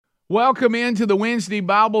Welcome into the Wednesday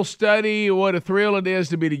Bible study. What a thrill it is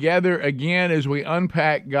to be together again as we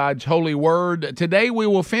unpack God's holy word. Today we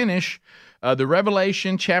will finish the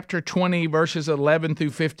Revelation chapter 20, verses 11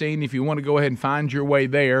 through 15. If you want to go ahead and find your way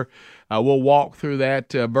there, we'll walk through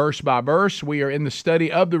that verse by verse. We are in the study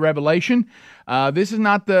of the Revelation. This is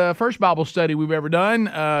not the first Bible study we've ever done.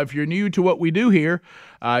 If you're new to what we do here,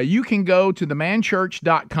 you can go to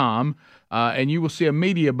themanchurch.com. And you will see a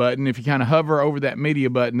media button. If you kind of hover over that media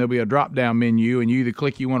button, there'll be a drop-down menu, and you either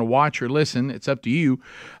click you want to watch or listen. It's up to you.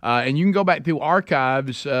 And you can go back through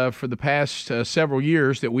archives for the past several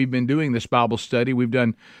years that we've been doing this Bible study. We've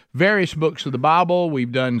done various books of the Bible.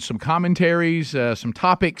 We've done some commentaries, some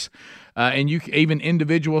topics, and even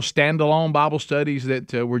individual standalone Bible studies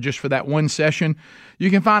that were just for that one session. You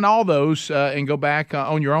can find all those and go back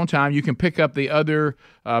on your own time. You can pick up the other.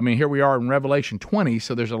 Here we are in Revelation 20,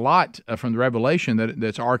 so there's a lot from the Revelation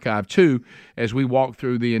that's archived too as we walk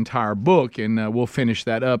through the entire book, and we'll finish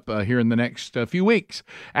that up here in the next few weeks.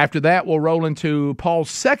 After that, we'll roll into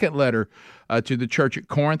Paul's second letter to the church at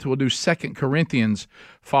Corinth. We'll do 2 Corinthians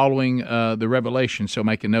following the Revelation, so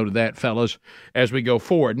make a note of that, fellas, as we go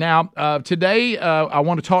forward. Now, today I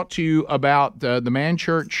want to talk to you about the Man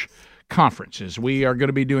Church conferences. We are going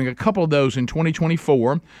to be doing a couple of those in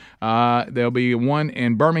 2024. There'll be one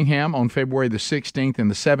in Birmingham on February the 16th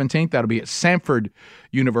and the 17th. That'll be at Samford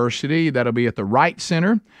University. That'll be at the Wright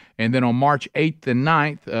Center. And then on March 8th and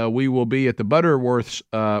 9th, we will be at the Butterworth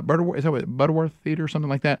Theater or something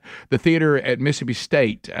like that? The theater at Mississippi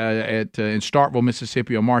State in Starkville,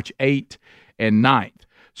 Mississippi on March 8th and 9th.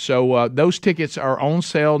 So those tickets are on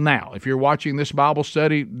sale now. If you're watching this Bible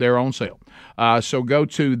study, they're on sale. So go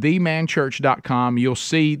to themanchurch.com. You'll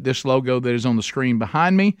see this logo that is on the screen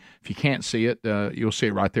behind me. If you can't see it, you'll see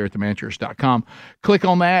it right there at themanchurch.com. Click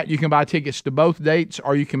on that. You can buy tickets to both dates,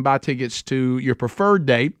 or you can buy tickets to your preferred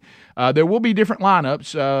date. There will be different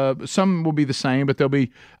lineups. Some will be the same, but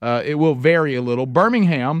it will vary a little.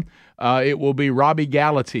 Birmingham, it will be Robbie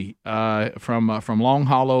Gallaty from Long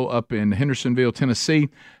Hollow up in Hendersonville, Tennessee.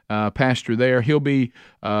 Pastor there. He'll be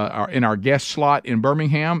in our guest slot in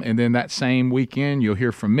Birmingham, and then that same weekend you'll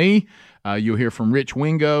hear from me. You'll hear from Rich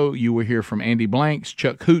Wingo. You will hear from Andy Blanks.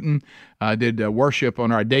 Chuck Hooten did worship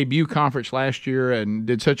on our debut conference last year and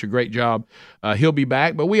did such a great job. He'll be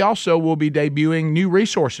back, but we also will be debuting new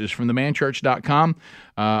resources from themanchurch.com.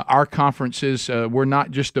 Our conferences, we're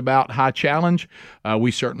not just about high challenge.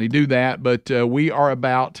 We certainly do that, but we are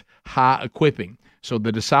about high equipping. So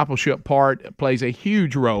the discipleship part plays a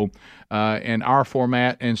huge role in our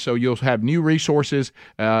format, and so you'll have new resources.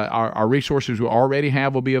 Our resources we already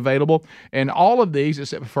have will be available, and all of these,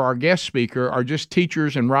 except for our guest speaker, are just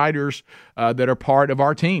teachers and writers that are part of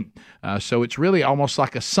our team. So it's really almost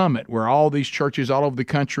like a summit where all these churches all over the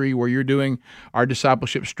country where you're doing our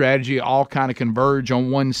discipleship strategy all kind of converge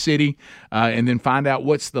on one city and then find out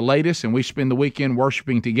what's the latest, and we spend the weekend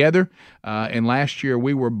worshiping together. And last year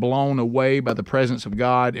we were blown away by the presence of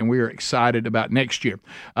God, and we are excited about next year.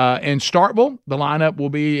 In Starkville, the lineup will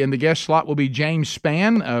be, in the guest slot will be James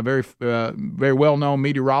Spann, a very well-known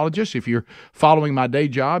meteorologist. If you're following my day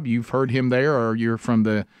job, you've heard him there, or you're from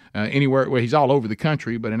the anywhere. Well, he's all over the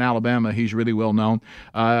country, but in Alabama, he's really well known.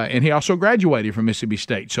 And he also graduated from Mississippi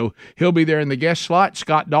State, so he'll be there in the guest slot.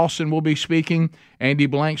 Scott Dawson will be speaking. Andy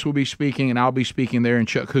Blanks will be speaking, and I'll be speaking there, and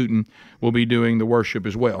Chuck Hooten will be doing the worship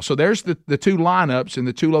as well. So there's the two lineups and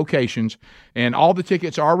the two locations, and all the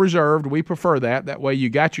tickets are reserved. We prefer that. That way you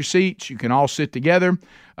got your seats. You can all sit together.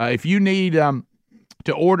 If you need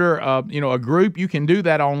to order a group, you can do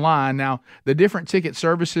that online. Now, the different ticket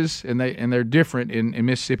services, and they're different in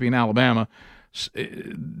Mississippi and Alabama,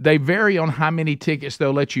 they vary on how many tickets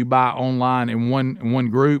they'll let you buy online in one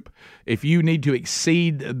group. If you need to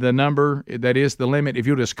exceed the number that is the limit, if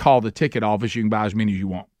you'll just call the ticket office, you can buy as many as you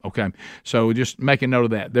want. Okay, so just make a note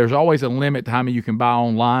of that. There's always a limit to how many you can buy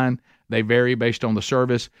online. They vary based on the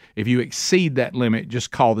service. If you exceed that limit,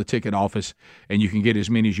 just call the ticket office, and you can get as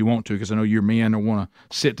many as you want to, because I know your men want to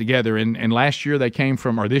sit together. And last year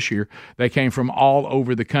this year, they came from all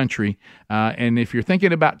over the country. And if you're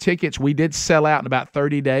thinking about tickets, we did sell out in about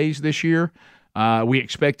 30 days this year. We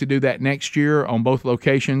expect to do that next year on both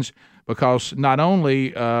locations, because not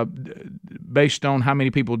only based on how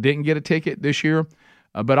many people didn't get a ticket this year,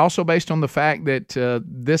 but also based on the fact that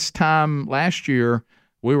this time last year,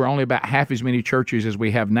 we were only about half as many churches as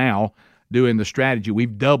we have now doing the strategy.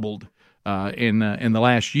 We've doubled in the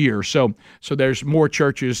last year. So there's more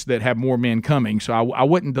churches that have more men coming. So I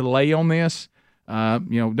wouldn't delay on this.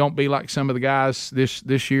 Don't be like some of the guys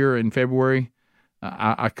this year in February.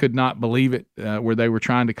 I could not believe it, where they were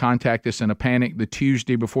trying to contact us in a panic the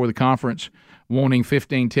Tuesday before the conference, wanting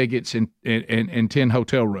 15 tickets and 10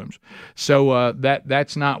 hotel rooms. So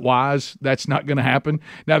that's not wise. That's not going to happen.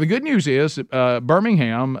 Now the good news is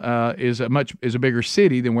Birmingham is a bigger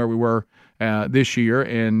city than where we were this year,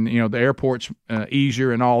 and the airport's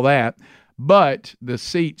easier and all that. But the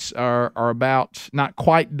seats are about not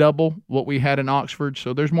quite double what we had in Oxford,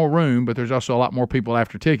 so there's more room, but there's also a lot more people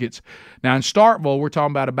after tickets. Now in Starkville, we're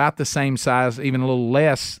talking about the same size, even a little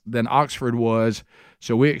less than Oxford was,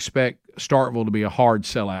 so we expect Starkville to be a hard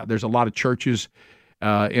sellout. There's a lot of churches in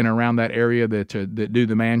and around that area that do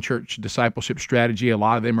the man church discipleship strategy. A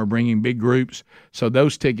lot of them are bringing big groups, so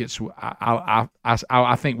those tickets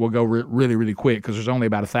I think will go really, really quick because there's only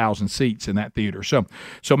about 1,000 seats in that theater. So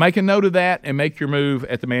make a note of that and make your move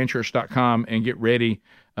at themanchurch.com and get ready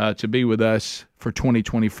to be with us for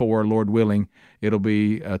 2024, Lord willing. It'll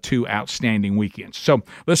be 2 outstanding weekends. So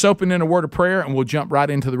let's open in a word of prayer, and we'll jump right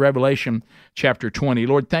into the Revelation chapter 20.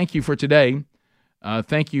 Lord, thank you for today.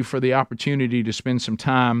 Thank you for the opportunity to spend some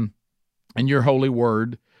time in your holy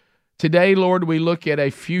word. Today, Lord, we look at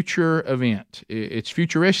a future event. It's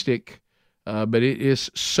futuristic, but it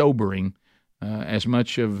is sobering, as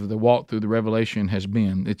much of the walk through the Revelation has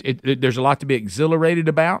been. There's a lot to be exhilarated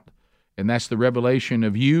about, and that's the revelation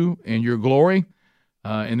of you and your glory.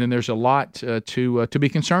 And then there's a lot to be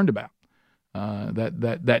concerned about.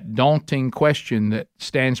 That daunting question that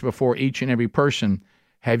stands before each and every person: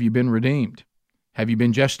 have you been redeemed? Have you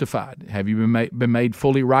been justified? Have you been made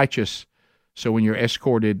fully righteous? So when you're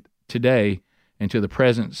escorted today into the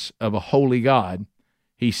presence of a holy God,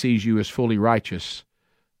 he sees you as fully righteous,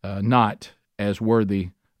 not as worthy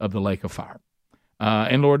of the lake of fire.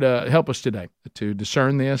 And Lord, help us today to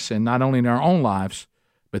discern this, and not only in our own lives,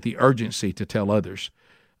 but the urgency to tell others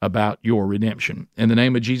about your redemption. In the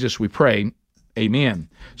name of Jesus we pray, amen.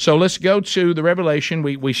 So let's go to the Revelation.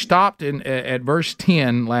 We stopped at verse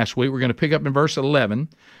 10 last week. We're going to pick up in verse 11.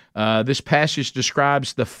 This passage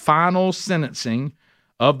describes the final sentencing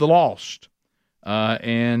of the lost.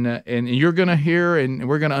 And you're going to hear, and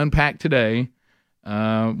we're going to unpack today,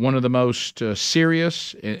 one of the most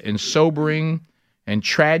serious and sobering and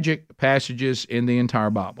tragic passages in the entire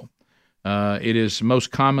Bible. It is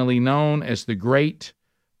most commonly known as the Great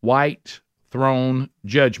White Throne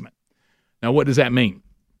Judgment. Now, what does that mean?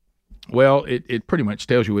 Well, it pretty much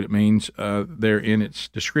tells you what it means there in its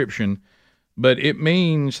description, but it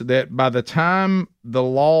means that by the time the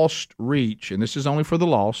lost reach, and this is only for the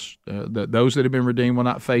lost, those that have been redeemed will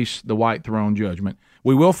not face the white throne judgment.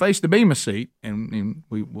 We will face the bema seat, and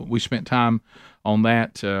we spent time on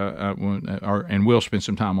that, and we'll spend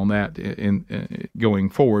some time on that in going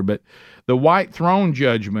forward. But the white throne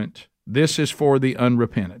judgment, this is for the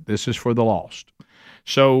unrepentant. This is for the lost.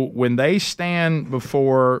 So when they stand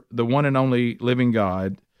before the one and only living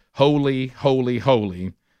God, holy, holy,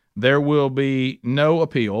 holy, there will be no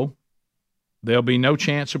appeal. There'll be no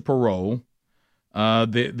chance of parole.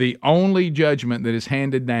 The only judgment that is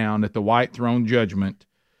handed down at the white throne judgment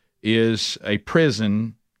is a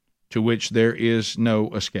prison to which there is no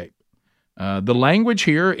escape. The language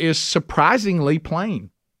here is surprisingly plain.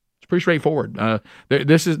 It's pretty straightforward.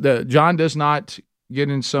 John does not get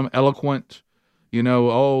in some eloquent,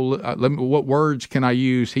 what words can I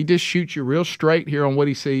use? He just shoots you real straight here on what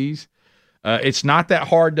he sees. It's not that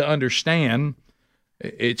hard to understand.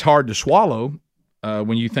 It's hard to swallow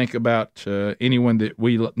when you think about anyone that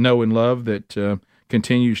we know and love that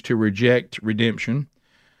continues to reject redemption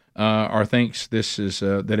or thinks this is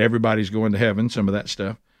that everybody's going to heaven. Some of that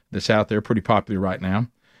stuff that's out there, pretty popular right now.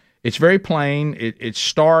 It's very plain. It's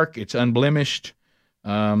stark. It's unblemished.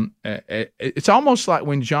 It's almost like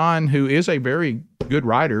when John, who is a very good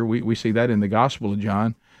writer, we see that in the Gospel of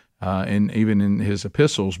John, and even in his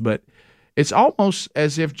epistles, but it's almost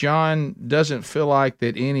as if John doesn't feel like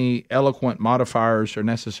that any eloquent modifiers are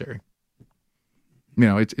necessary.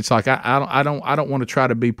 It's like I don't want to try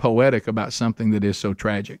to be poetic about something that is so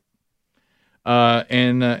tragic,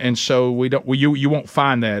 and so you won't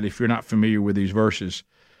find that if you're not familiar with these verses.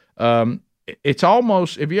 It's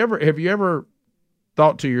almost, have you ever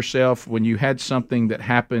thought to yourself when you had something that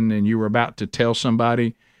happened and you were about to tell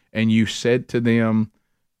somebody and you said to them,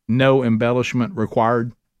 no embellishment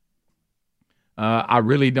required? I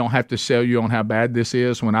really don't have to sell you on how bad this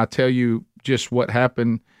is. When I tell you just what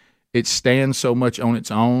happened, it stands so much on its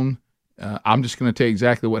own. I'm just going to tell you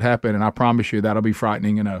exactly what happened, and I promise you that'll be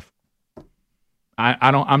frightening enough.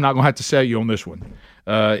 I'm not going to have to sell you on this one.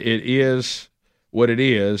 It is what it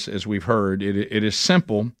is, as we've heard. It is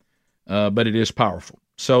simple, but it is powerful.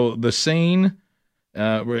 So the scene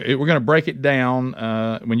We're going to break it down.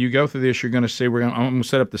 When you go through this, you're going to see I'm going to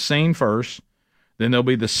set up the scene first. Then there'll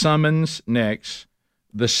be the summons next,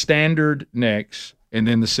 the standard next, and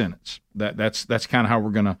then the sentence. That's kind of how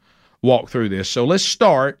we're going to walk through this. So let's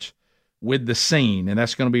start with the scene, and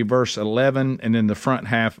that's going to be verse 11 and then the front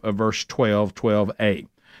half of verse 12, 12a.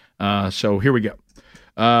 So here we go.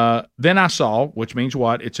 Then I saw, which means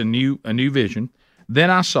what? It's a new vision.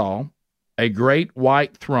 Then I saw a great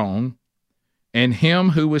white throne and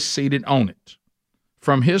him who was seated on it.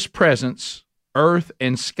 From his presence, earth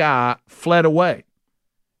and sky fled away,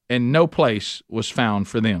 and no place was found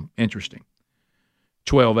for them. Interesting.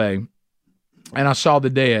 12a. And I saw the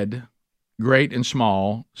dead, great and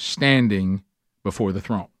small, standing before the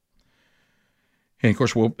throne. And of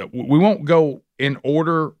course, we won't go in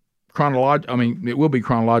order chronological. I mean, it will be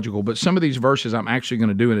chronological, but some of these verses I'm actually going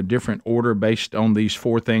to do in a different order based on these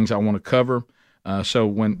four things I want to cover. So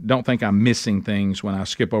don't think I'm missing things when I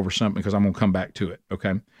skip over something, because I'm going to come back to it.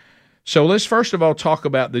 Okay. So let's first of all talk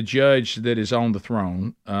about the judge that is on the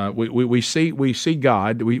throne. We see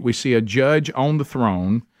God. We see a judge on the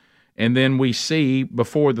throne, and then we see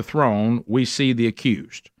before the throne we see the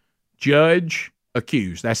accused. Judge,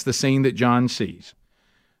 accused. That's the scene that John sees.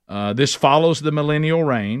 This follows the millennial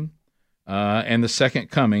reign and the second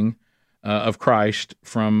coming of Christ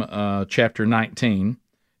from chapter 19.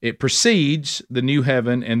 It precedes the new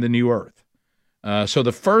heaven and the new earth. So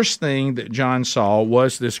the first thing that John saw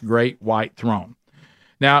was this great white throne.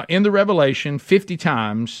 Now, in the Revelation, 50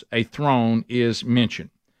 times a throne is mentioned.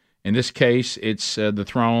 In this case, it's the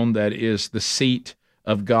throne that is the seat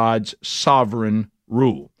of God's sovereign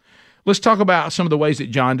rule. Let's talk about some of the ways that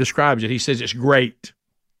John describes it. He says it's great.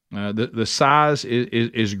 The size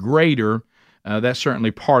is greater. That's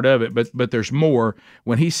certainly part of it, but there's more.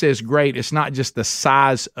 When he says great, it's not just the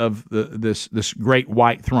size of this great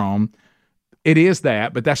white throne. It is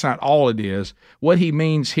that, but that's not all it is. What he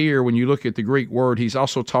means here, when you look at the Greek word, he's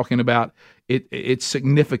also talking about its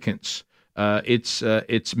significance,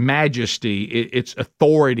 its majesty, its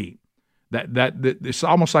authority. That it's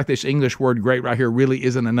almost like this English word "great" right here really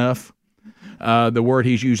isn't enough. The word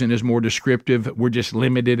he's using is more descriptive. We're just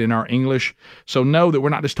limited in our English. So know that we're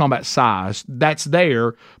not just talking about size. That's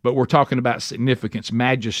there, but we're talking about significance,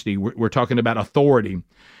 majesty. We're talking about authority.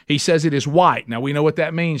 He says it is white. Now, we know what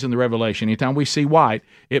that means in the Revelation. Anytime we see white,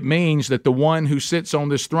 it means that the one who sits on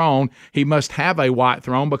this throne, he must have a white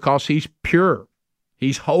throne because he's pure.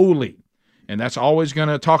 He's holy. And that's always going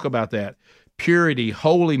to talk about that. Purity,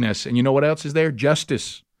 holiness, and you know what else is there?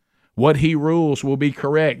 Justice. What he rules will be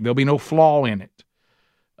correct. There'll be no flaw in it.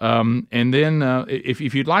 And then if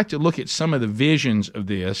you'd like to look at some of the visions of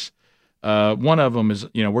this, one of them is,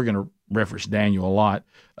 we're going to reference Daniel a lot.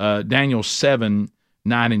 Daniel 7,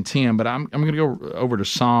 9, and 10, but I'm going to go over to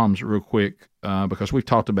Psalms real quick because we've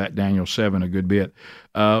talked about Daniel 7 a good bit.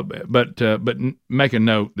 But make a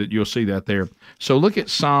note that you'll see that there. So look at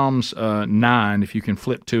Psalms 9, if you can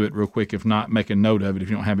flip to it real quick. If not, make a note of it if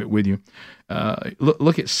you don't have it with you.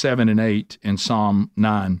 Look at 7 and 8 in Psalm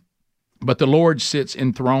 9. But the Lord sits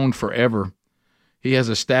enthroned forever. He has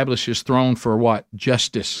established his throne for what?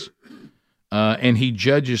 Justice. And he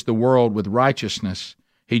judges the world with righteousness.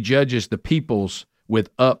 He judges the peoples with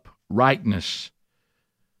uprightness.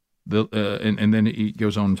 And then he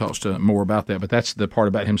goes on and talks to more about that, but that's the part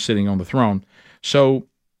about him sitting on the throne. So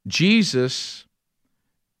Jesus,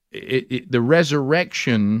 the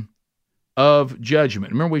resurrection of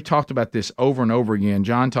judgment. Remember, we talked about this over and over again.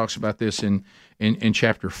 John talks about this in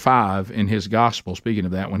chapter 5 in his gospel, speaking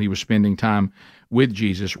of that, when he was spending time with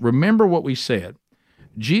Jesus. Remember what we said.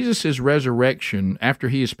 Jesus' resurrection, after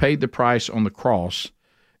he has paid the price on the cross,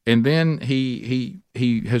 and then he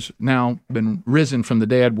has now been risen from the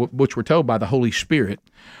dead, which we're told by the Holy Spirit.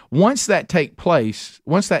 Once that takes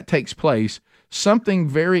place, something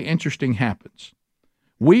very interesting happens.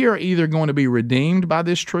 We are either going to be redeemed by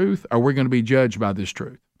this truth, or we're going to be judged by this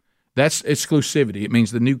truth. That's exclusivity. It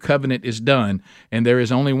means the new covenant is done, and there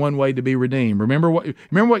is only one way to be redeemed. Remember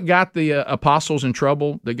what got the apostles in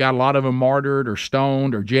trouble? That got a lot of them martyred or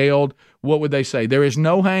stoned or jailed. What would they say? There is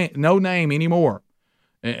no name anymore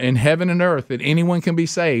in heaven and earth that anyone can be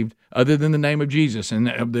saved other than the name of Jesus. And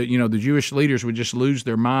the Jewish leaders would just lose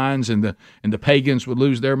their minds, and the pagans would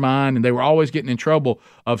lose their mind, and they were always getting in trouble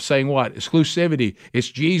of saying what? Exclusivity. It's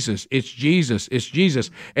Jesus. It's Jesus. It's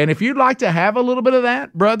Jesus. And if you'd like to have a little bit of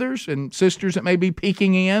that, brothers and sisters that may be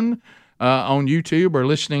peeking in on YouTube or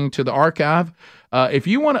listening to the archive, if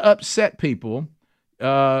you want to upset people,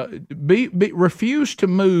 refuse to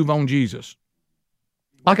move on Jesus.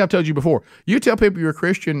 Like I've told you before, you tell people you're a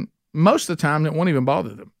Christian, most of the time it won't even bother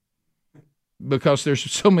them. because there's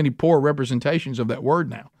so many poor representations of that word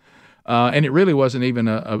now. And it really wasn't even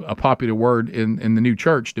a popular word in the new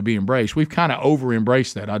church to be embraced. We've kind of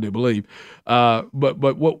over-embraced that, I do believe. But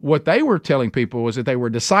what they were telling people was that they were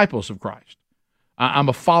disciples of Christ. I'm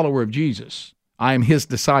a follower of Jesus. I am his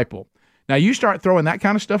disciple. Now, you start throwing that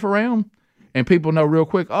kind of stuff around, and people know real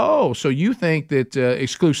quick, oh, so you think that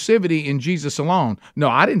exclusivity in Jesus alone. No,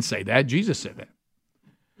 I didn't say that. Jesus said that.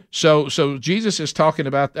 So Jesus is talking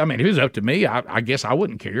about, I mean, if it was up to me, I guess I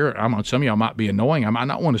wouldn't care. Some of y'all might be annoying. I might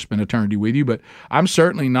not want to spend eternity with you, but I'm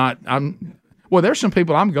certainly not, well, there's some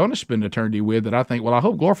people I'm going to spend eternity with that I think, well, I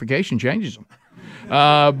hope glorification changes them.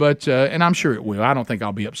 And I'm sure it will. I don't think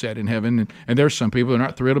I'll be upset in heaven. And there's some people that are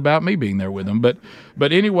not thrilled about me being there with them. But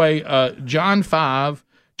anyway, John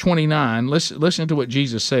 5:29. Listen to what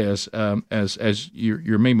Jesus says. As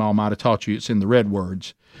your Meemaw might have taught you, it's in the red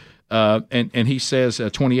words. And he says,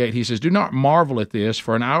 28. He says, "Do not marvel at this,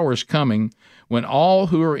 for an hour is coming when all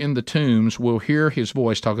who are in the tombs will hear his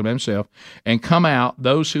voice," talking about himself, "and come out,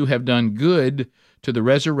 those who have done good to the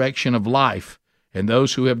resurrection of life, and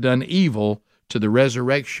those who have done evil to the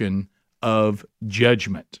resurrection of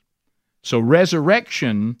judgment." So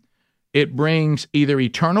resurrection, it brings either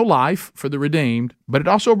eternal life for the redeemed, but it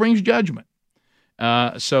also brings judgment.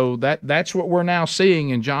 So that's what we're now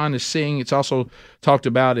seeing, and John is seeing. It's also talked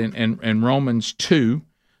about in Romans 2,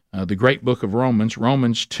 the great book of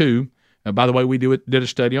Romans 2. By the way, we did a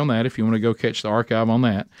study on that if you want to go catch the archive on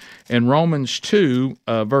that. In Romans 2,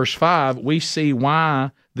 verse 5, we see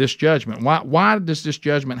why this judgment. Why does this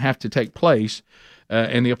judgment have to take place?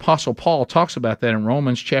 And the Apostle Paul talks about that in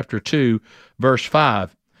Romans chapter 2, verse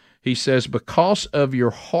 5. He says, "Because of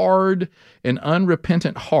your hard and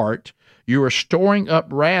unrepentant heart, you are storing up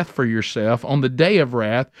wrath for yourself on the day of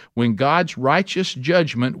wrath when God's righteous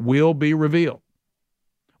judgment will be revealed."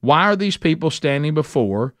 Why are these people standing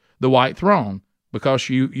before the white throne? Because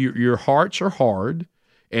your hearts are hard,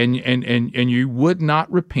 and you would not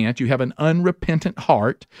repent. You have an unrepentant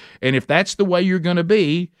heart, and if that's the way you're going to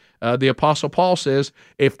be, the Apostle Paul says,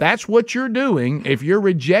 if that's what you're doing, if you're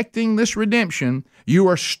rejecting this redemption, you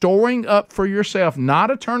are storing up for yourself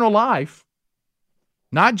not eternal life,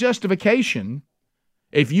 not justification.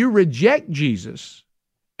 If you reject Jesus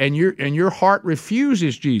and your heart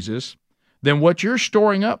refuses Jesus, then what you're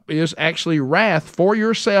storing up is actually wrath for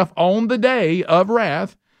yourself on the day of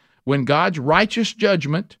wrath when God's righteous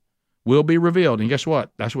judgment will be revealed. And guess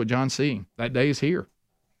what? That's what John's seeing. That day is here.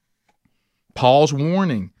 Paul's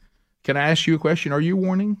warning. Can I ask you a question? Are you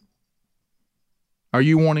warning? Are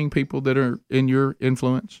you warning people that are in your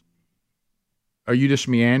influence? Are you just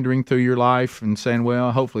meandering through your life and saying,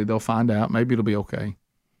 well, hopefully they'll find out. Maybe it'll be okay.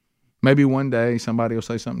 Maybe one day somebody will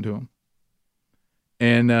say something to them.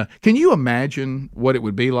 And can you imagine what it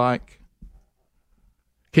would be like?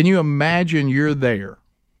 Can you imagine you're there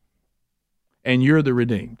and you're the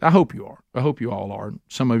redeemed? I hope you are. I hope you all are.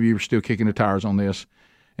 Some of you are still kicking the tires on this,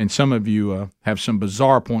 and some of you have some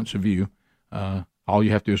bizarre points of view. All you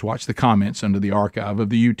have to do is watch the comments under the archive of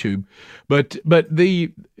the YouTube. But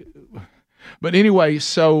anyway,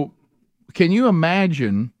 so can you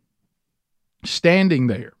imagine standing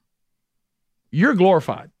there? You're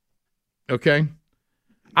glorified, okay?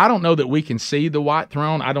 I don't know that we can see the white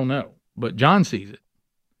throne. I don't know, but John sees it.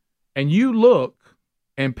 And you look,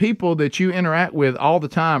 and people that you interact with all the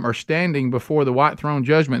time are standing before the white throne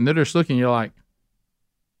judgment, and they're just looking, you're like,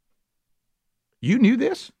 you knew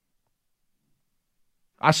this?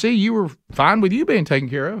 I see you were fine with you being taken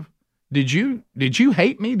care of. Did you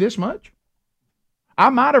hate me this much? I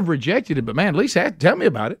might have rejected it, but man, at least tell me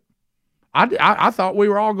about it. I thought we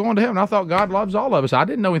were all going to heaven. I thought God loves all of us. I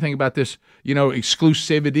didn't know anything about this,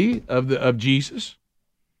 exclusivity of Jesus.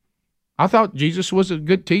 I thought Jesus was a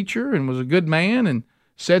good teacher and was a good man and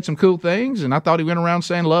said some cool things, and I thought he went around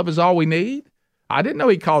saying love is all we need. I didn't know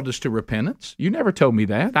he called us to repentance. You never told me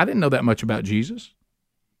that. I didn't know that much about Jesus.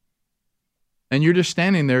 And you're just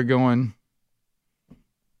standing there going,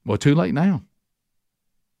 well, too late now.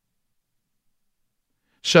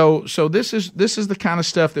 So this is the kind of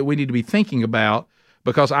stuff that we need to be thinking about,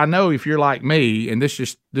 because I know if you're like me, and this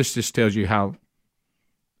just tells you how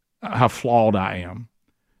flawed I am.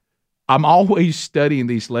 I'm always studying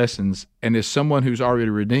these lessons, and as someone who's already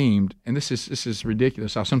redeemed, and this is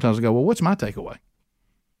ridiculous. I sometimes go, well, what's my takeaway?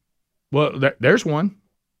 Well, there's one.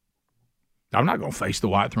 I'm not going to face the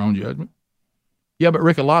white throne judgment. Yeah, but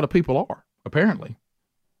Rick, a lot of people are, apparently.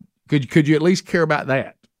 Could you at least care about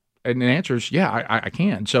that? And the answer is, yeah, I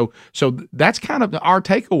can. So that's kind of our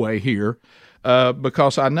takeaway here.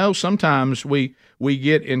 because I know sometimes we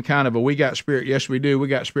get in kind of a we got spirit, yes we do, we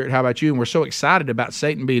got spirit, how about you? And we're so excited about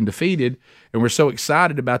Satan being defeated, and we're so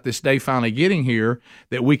excited about this day finally getting here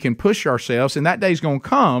that we can push ourselves, and that day's going to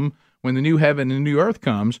come when the new heaven and the new earth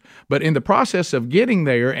comes. But in the process of getting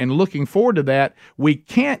there and looking forward to that, we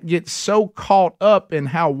can't get so caught up in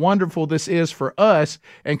how wonderful this is for us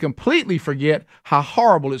and completely forget how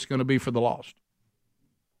horrible it's going to be for the lost.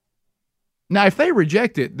 Now, if they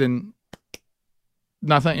reject it, then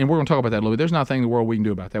nothing, and we're going to talk about that a little bit. There's nothing in the world we can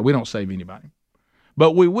do about that. We don't save anybody.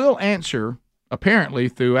 But we will answer, apparently,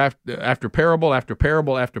 through after parable after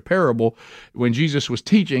parable after parable, when Jesus was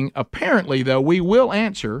teaching, apparently, though, we will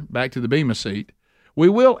answer, back to the Bema seat, we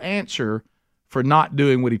will answer for not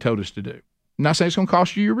doing what he told us to do. I'm not saying it's going to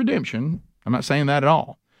cost you your redemption. I'm not saying that at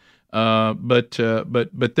all. But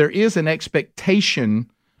there is an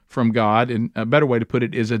expectation from God, and a better way to put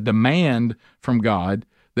it is a demand from God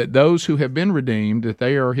that those who have been redeemed, that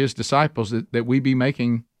they are his disciples, that we be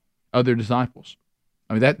making other disciples.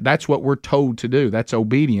 I mean, that's what we're told to do. That's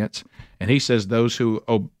obedience. And he says those who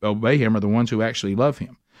obey him are the ones who actually love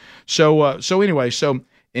him. So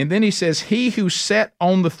and then he says, he who sat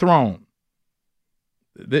on the throne.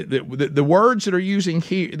 The words that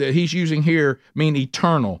he's using here mean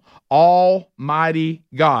eternal, almighty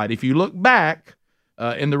God. If you look back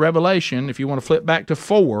in the Revelation, if you want to flip back to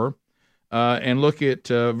 4 and look at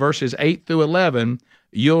verses 8 through 11,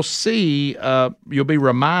 you'll see, you'll be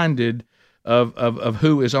reminded of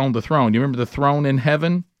who is on the throne. You remember the throne in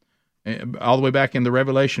heaven? All the way back in the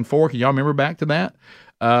Revelation 4. Can y'all remember back to that?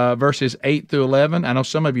 Verses 8 through 11. I know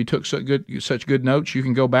some of you took such good notes. You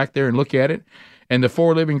can go back there and look at it. And the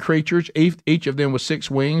 4 living creatures, each of them with 6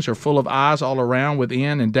 wings, are full of eyes all around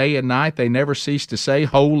within, and day and night they never cease to say,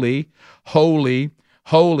 Holy, holy,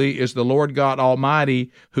 holy is the Lord God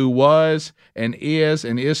Almighty, who was and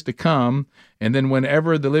is to come. And then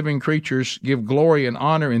whenever the living creatures give glory and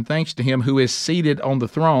honor and thanks to him who is seated on the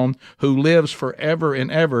throne, who lives forever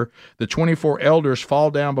and ever, the 24 elders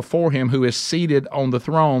fall down before him who is seated on the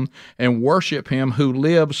throne and worship him who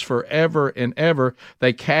lives forever and ever.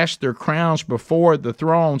 They cast their crowns before the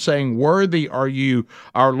throne, saying, Worthy are you,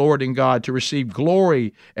 our Lord and God, to receive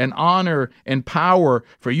glory and honor and power,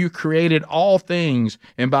 for you created all things,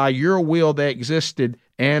 and by your will they existed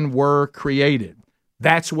and were created.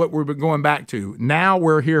 That's what we're going back to. Now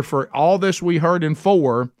we're here for all this we heard in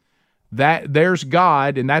 4. That there's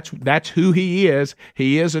God, and that's who he is.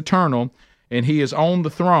 He is eternal, and he is on the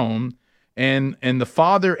throne. And the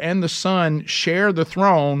Father and the Son share the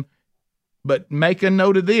throne. But make a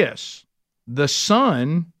note of this: the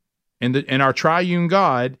Son and our triune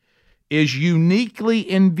God is uniquely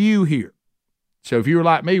in view here. So if you were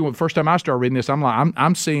like me, when the first time I started reading this,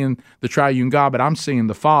 I'm seeing the triune God, but I'm seeing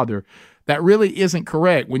the Father. That really isn't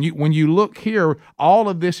correct. When you look here, all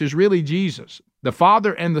of this is really Jesus. The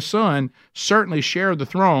Father and the Son certainly share the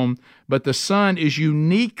throne, but the Son is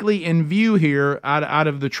uniquely in view here out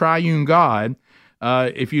of the triune God.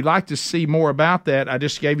 If you'd like to see more about that, I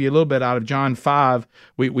just gave you a little bit out of John 5.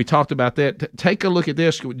 We talked about that. Take a look at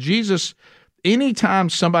this. Jesus, anytime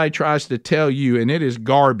somebody tries to tell you, and it is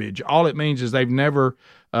garbage, all it means is they've never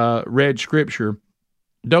read Scripture.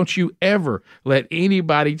 Don't you ever let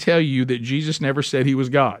anybody tell you that Jesus never said he was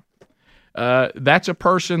God. That's a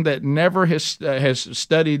person that never has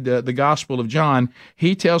studied the Gospel of John.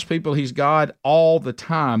 He tells people he's God all the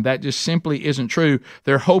time. That just simply isn't true.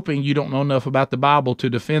 They're hoping you don't know enough about the Bible to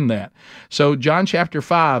defend that. So John chapter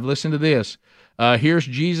 5, listen to this. Here's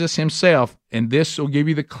Jesus himself, and this will give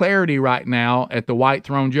you the clarity right now at the white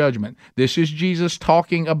throne judgment. This is Jesus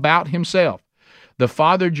talking about himself. The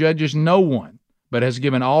Father judges no one, but has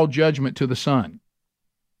given all judgment to the Son.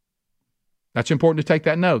 That's important to take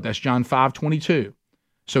that note. That's John 5:22.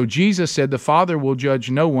 So Jesus said, the Father will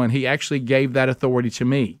judge no one. He actually gave that authority to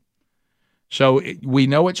me. So we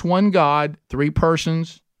know it's one God, 3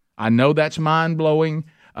 persons. I know that's mind-blowing,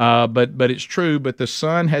 but it's true. But the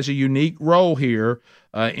Son has a unique role here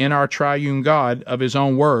in our triune God of his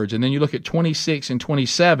own words. And then you look at 26 and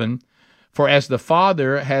 27. For as the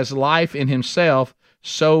Father has life in himself,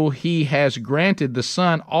 so he has granted the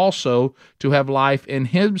Son also to have life in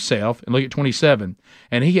himself. And look at 27.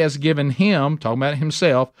 And he has given him, talking about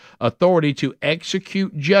himself, authority to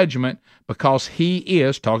execute judgment, because he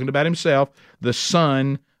is, talking about himself, the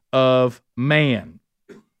Son of Man.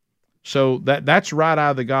 So that's right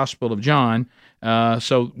out of the Gospel of John.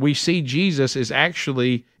 So we see Jesus is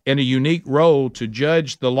actually in a unique role to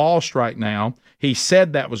judge the lost right now. He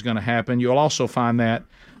said that was going to happen. You'll also find that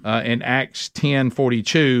in Acts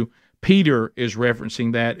 10:42, Peter is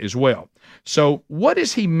referencing that as well. So what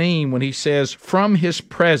does he mean when he says, from his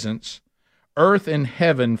presence earth and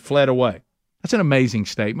heaven fled away. That's an amazing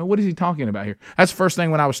statement. What is he talking about here? That's the first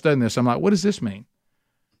thing when I was studying this. I'm like, what does this mean?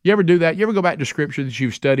 You ever do that? You ever go back to Scripture that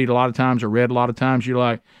you've studied a lot of times or read a lot of times? You're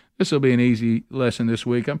like, this will be an easy lesson this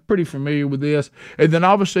week. I'm pretty familiar with this. And then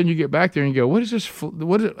all of a sudden you get back there and you go, what is this?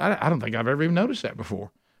 I don't think I've ever even noticed that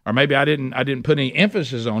before. Or maybe I didn't put any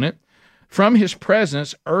emphasis on it. From his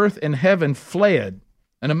presence, earth and heaven fled.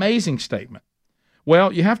 An amazing statement.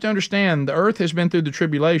 Well, you have to understand the earth has been through the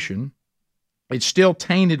tribulation. It's still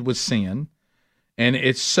tainted with sin, and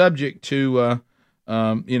it's subject to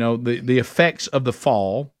the effects of the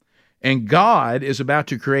fall. And God is about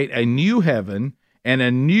to create a new heaven and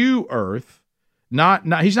a new earth.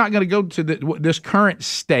 He's not going to go to this current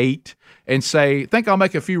state and say, "Think I'll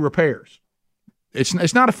make a few repairs."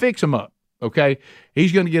 It's not a fix 'em up. Okay,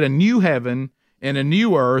 he's going to get a new heaven and a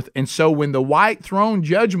new earth, and so when the white throne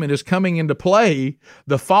judgment is coming into play,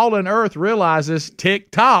 the fallen earth realizes,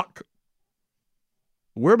 tick-tock,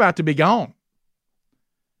 we're about to be gone.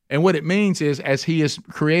 And what it means is, as he is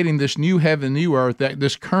creating this new heaven, new earth, that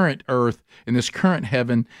this current earth and this current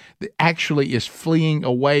heaven that actually is fleeing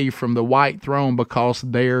away from the white throne because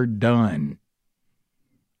they're done.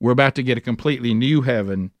 We're about to get a completely new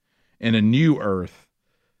heaven and a new earth.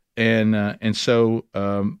 And so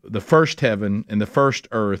the first heaven and the first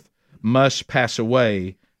earth must pass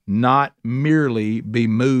away, not merely be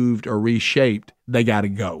moved or reshaped. They got to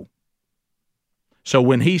go. So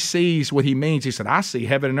when he sees what he means, he said, I see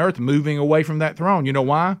heaven and earth moving away from that throne. You know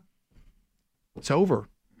why? It's over.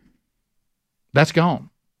 That's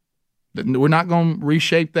gone. We're not going to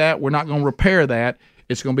reshape that. We're not going to repair that.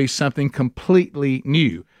 It's going to be something completely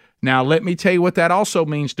new. Now, let me tell you what that also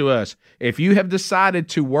means to us. If you have decided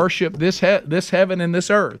to worship this heaven and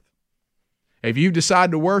this earth, if you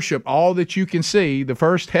decide to worship all that you can see, the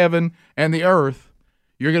first heaven and the earth,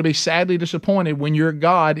 you're going to be sadly disappointed when your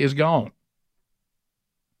God is gone.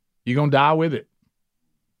 You're going to die with it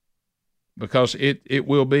because it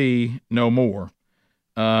will be no more.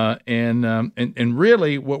 And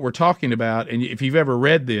really what we're talking about, and if you've ever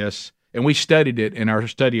read this, and we studied it in our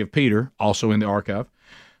study of Peter, also in the archive,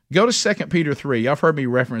 go to 2 Peter 3. Y'all have heard me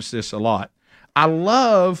reference this a lot. I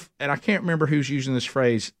love, and I can't remember who's using this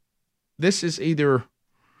phrase. This is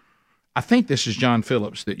I think this is John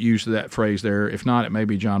Phillips that used that phrase there. If not, it may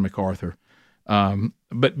be John MacArthur.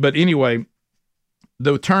 But anyway,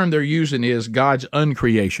 the term they're using is God's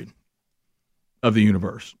uncreation of the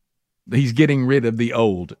universe. He's getting rid of the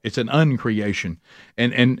old. It's an uncreation.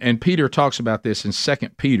 And Peter talks about this in 2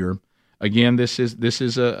 Peter. Again, this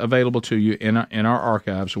is available to you in our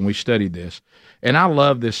archives when we studied this. And I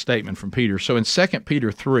love this statement from Peter. So in 2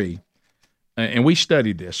 Peter 3, and we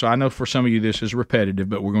studied this, so I know for some of you this is repetitive,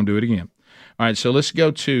 but we're going to do it again. All right, so let's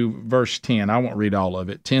go to verse 10. I won't read all of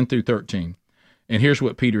it, 10 through 13. And here's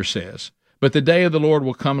what Peter says. But the day of the Lord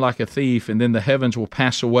will come like a thief, and then the heavens will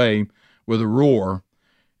pass away with a roar,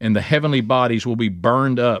 and the heavenly bodies will be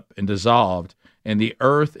burned up and dissolved, and the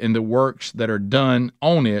earth and the works that are done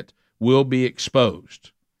on it will be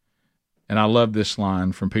exposed. And I love this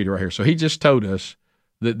line from Peter right here. So he just told us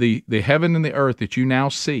that the heaven and the earth that you now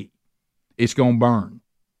see, it's going to burn.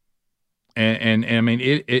 And I mean,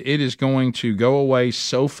 it is going to go away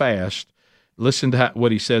so fast. Listen to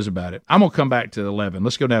what he says about it. I'm going to come back to 11.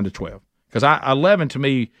 Let's go down to 12. Because 11, to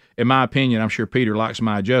me, in my opinion, I'm sure Peter likes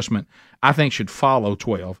my adjustment, I think should follow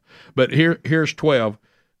 12. But here's 12.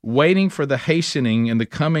 Waiting for the hastening and the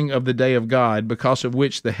coming of the day of God, because of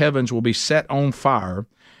which the heavens will be set on fire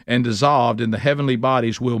and dissolved, and the heavenly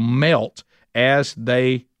bodies will melt as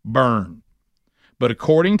they burn. But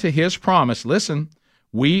according to his promise, listen,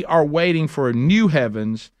 we are waiting for new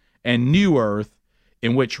heavens and new earth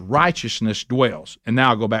in which righteousness dwells. And now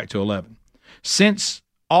I'll go back to 11. Since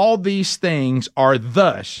all these things are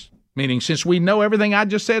thus, meaning since we know everything I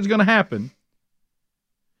just said is going to happen,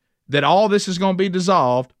 that all this is going to be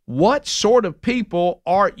dissolved, what sort of people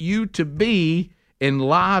are you to be in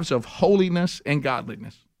lives of holiness and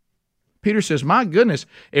godliness? Peter says, my goodness,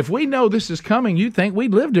 if we know this is coming, you'd think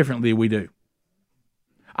we'd live differently than we do.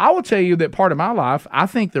 I will tell you that part of my life, I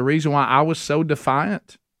think the reason why I was so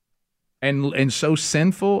defiant and so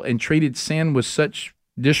sinful and treated sin with such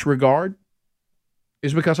disregard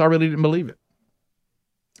is because I really didn't believe it.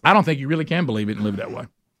 I don't think you really can believe it and live that way.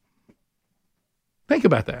 Think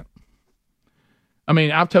about that. I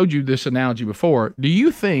mean, I've told you this analogy before. Do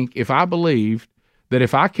you think if I believed that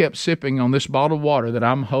if I kept sipping on this bottle of water that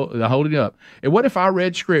I'm holding up, and what if I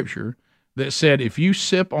read scripture that said if you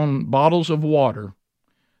sip on bottles of water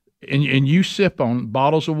and you sip on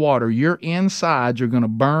bottles of water, your insides are going to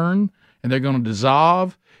burn and they're going to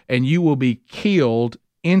dissolve and you will be killed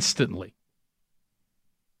instantly?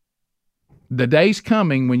 The day's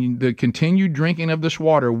coming when the continued drinking of this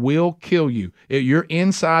water will kill you. Your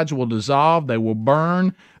insides will dissolve. They will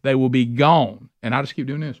burn. They will be gone. And I just keep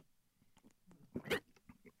doing this.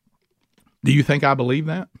 Do you think I believe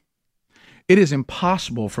that? It is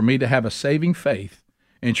impossible for me to have a saving faith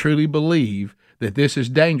and truly believe that this is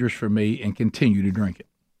dangerous for me and continue to drink it.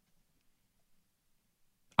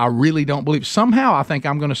 I really don't believe. Somehow I think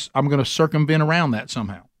I'm going to circumvent around that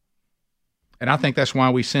somehow. And I think that's why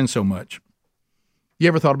we sin so much. You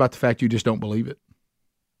ever thought about the fact you just don't believe it?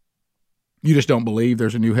 You just don't believe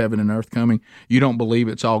there's a new heaven and earth coming. You don't believe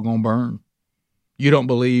it's all going to burn. You don't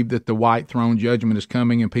believe that the white throne judgment is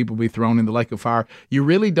coming and people will be thrown in the lake of fire. You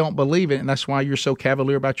really don't believe it, and that's why you're so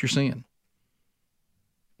cavalier about your sin.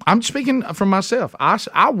 I'm speaking from myself. I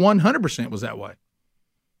 100% was that way.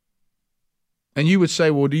 And you would say,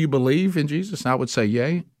 well, do you believe in Jesus? And I would say,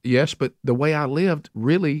 yay, yes, but the way I lived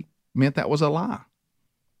really meant that was a lie.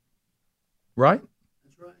 Right?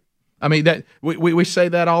 I mean, that we say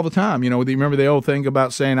that all the time. You know, do you remember the old thing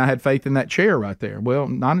about saying I had faith in that chair right there? Well,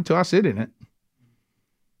 not until I sit in it.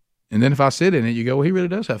 And then if I sit in it, you go, well, he really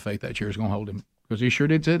does have faith that chair is going to hold him because he sure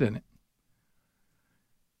did sit in it.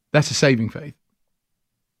 That's a saving faith.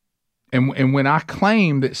 And when I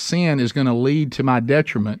claim that sin is going to lead to my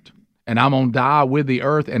detriment and I'm going to die with the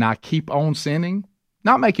earth and I keep on sinning,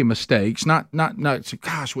 not making mistakes, not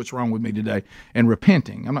gosh, what's wrong with me today, and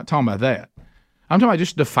repenting. I'm not talking about that. I'm talking about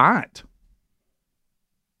just defiant.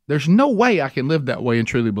 There's no way I can live that way and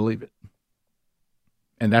truly believe it.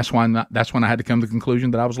 And that's when I had to come to the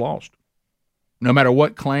conclusion that I was lost. No matter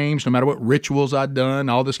what claims, no matter what rituals I'd done,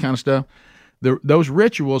 all this kind of stuff, those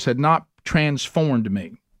rituals had not transformed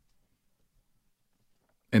me.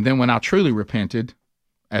 And then when I truly repented,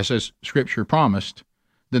 as Scripture promised,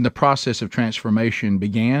 then the process of transformation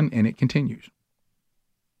began and it continues.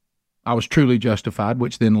 I was truly justified,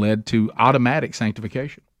 which then led to automatic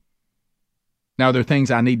sanctification. Now, are there things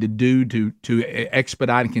I need to do to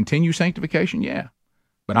expedite and continue sanctification? Yeah,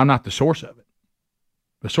 but I'm not the source of it.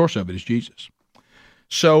 The source of it is Jesus.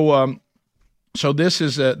 So this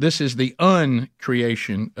is the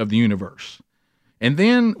uncreation of the universe. And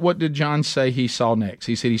then what did John say he saw next?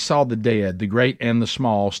 He said he saw the dead, the great and the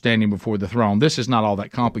small, standing before the throne. This is not all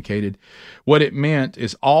that complicated. What it meant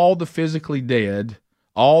is all the physically dead,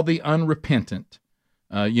 all the unrepentant,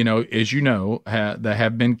 that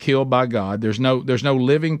have been killed by God. There's no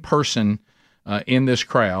living person in this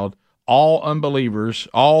crowd. All unbelievers,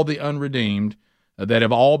 all the unredeemed that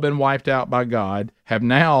have all been wiped out by God have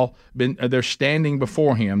now been. They're standing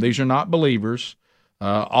before Him. These are not believers.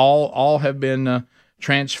 All have been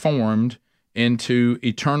transformed into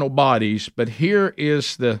eternal bodies. But here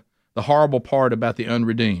is the horrible part about the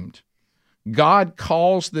unredeemed. God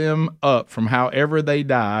calls them up from however they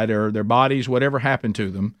died or their bodies, whatever happened to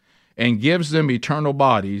them, and gives them eternal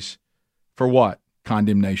bodies for what?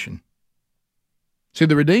 Condemnation. See,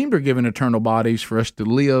 the redeemed are given eternal bodies for us to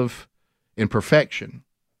live in perfection.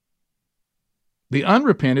 The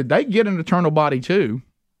unrepented, they get an eternal body too,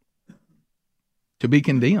 to be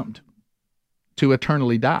condemned, to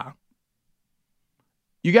eternally die.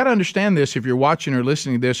 You got to understand this if you're watching or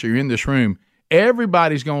listening to this or you're in this room.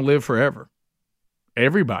 Everybody's going to live forever.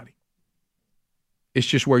 Everybody. It's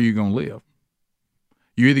just where you're going to live.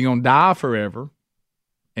 You're either going to die forever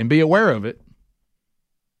and be aware of it,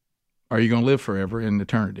 or you're going to live forever in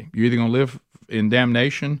eternity. You're either going to live in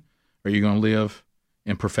damnation or you're going to live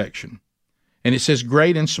in perfection. And it says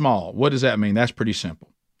great and small. What does that mean? That's pretty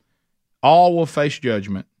simple. All will face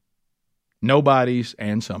judgment. Nobodies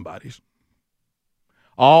and somebodies.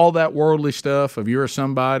 All that worldly stuff of you're a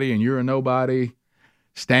somebody and you're a nobody,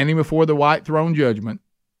 standing before the white throne judgment,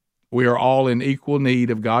 we are all in equal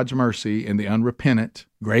need of God's mercy and the unrepentant,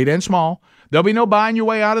 great and small. There'll be no buying your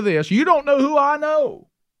way out of this. You don't know who I know.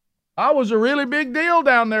 I was a really big deal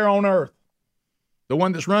down there on earth. The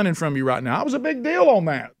one that's running from you right now, I was a big deal on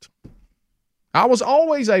that. I was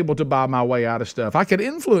always able to buy my way out of stuff. I could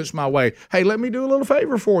influence my way. Hey, let me do a little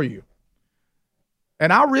favor for you.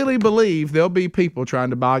 And I really believe there'll be people trying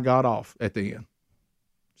to buy God off at the end.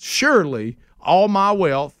 Surely all my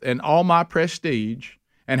wealth and all my prestige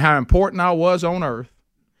and how important I was on earth,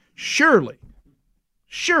 surely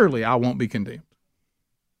I won't be condemned.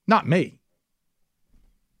 Not me.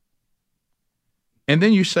 And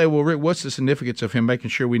then you say, well, Rick, what's the significance of him making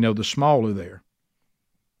sure we know the small are there?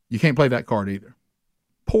 You can't play that card either.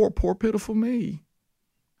 Poor, pitiful me.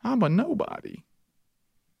 I'm a nobody.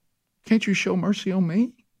 Can't you show mercy on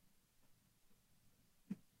me?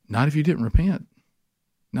 Not if you didn't repent.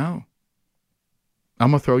 No.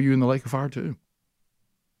 I'm going to throw you in the lake of fire too.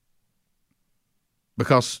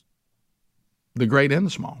 Because the great and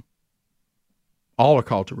the small All are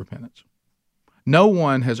called to repentance. No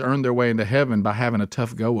one has earned their way into heaven by having a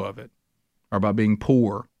tough go of it, or by being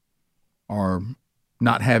poor, or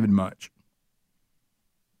not having much.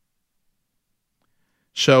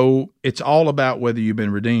 So it's all about whether you've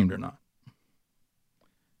been redeemed or not.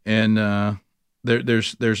 And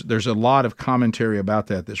there's a lot of commentary about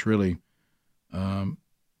that. That's really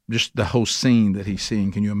just the whole scene that he's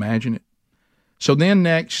seeing. Can you imagine it? So then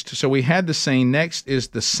next, so we had the scene. Next is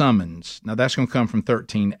the summons. Now that's going to come from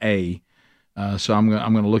 13a. So I'm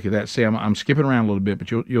going to look at that. See, I'm skipping around a little bit,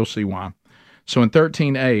 but you'll see why. So in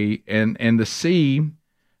 13a, and the sea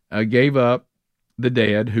gave up the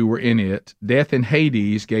dead who were in it. Death and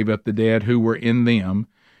Hades gave up the dead who were in them,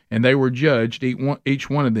 and they were judged, each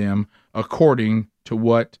one of them, according to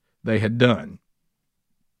what they had done.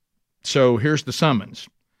 So here's the summons.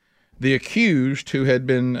 The accused who had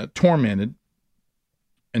been tormented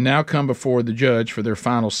and now come before the judge for their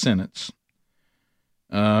final sentence.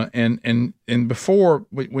 And before,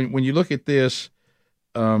 when you look at this,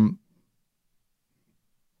 all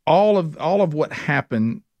of what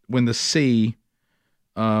happened when the sea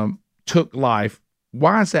took life,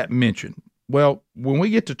 why is that mentioned? Well, when we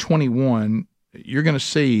get to 21, you're going to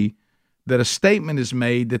see that a statement is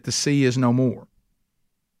made that the sea is no more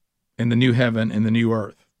in the new heaven and the new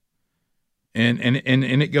earth. And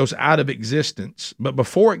it goes out of existence. But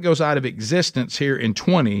before it goes out of existence here in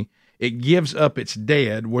 20, it gives up its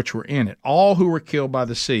dead which were in it. All who were killed by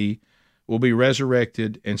the sea will be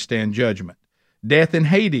resurrected and stand judgment. Death and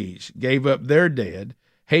Hades gave up their dead.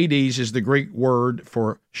 Hades is the Greek word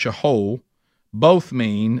for Sheol. Both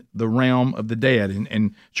mean the realm of the dead.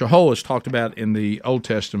 And Sheol is talked about in the Old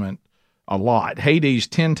Testament a lot. Hades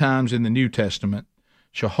 10 times in the New Testament.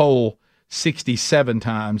 Sheol 67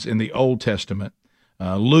 times in the Old Testament.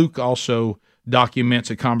 Luke also documents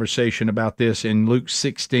a conversation about this in Luke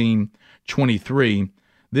 16:23.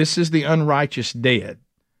 This is the unrighteous dead,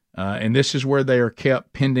 and this is where they are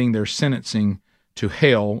kept pending their sentencing to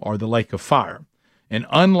hell or the lake of fire. And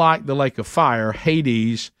unlike the lake of fire,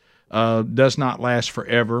 Hades does not last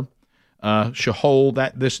forever. Sheol,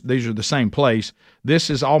 these are the same place. This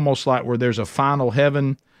is almost like where there's a final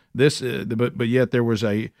heaven. But yet there was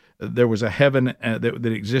a heaven that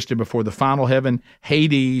existed before the final heaven.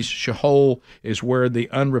 Hades, Sheol, is where the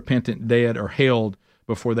unrepentant dead are held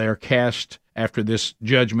before they are cast after this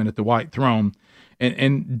judgment at the white throne.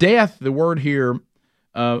 And death, the word here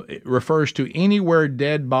refers to anywhere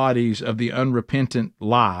dead bodies of the unrepentant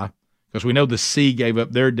lie, because we know the sea gave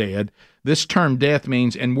up their dead. This term death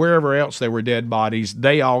means, and wherever else there were dead bodies,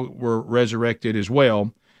 they all were resurrected as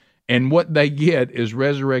well. And what they get is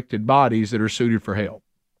resurrected bodies that are suited for hell.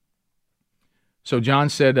 So John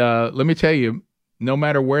said, let me tell you, no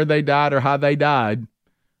matter where they died or how they died,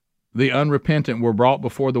 the unrepentant were brought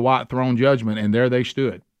before the white throne judgment, and there they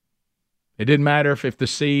stood. It didn't matter if the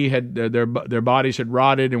sea had, their bodies had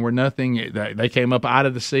rotted and were nothing. They came up out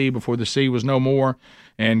of the sea before the sea was no more,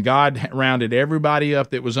 and God rounded everybody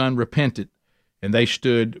up that was unrepentant, and they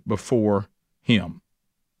stood before him.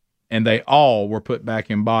 And they all were put back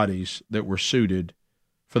in bodies that were suited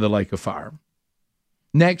for the lake of fire.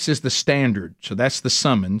 Next is the standard. So that's the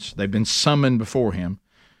summons. They've been summoned before him.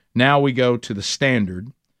 Now we go to the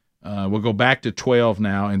standard. We'll go back to 12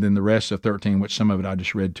 now, and then the rest of 13, which some of it I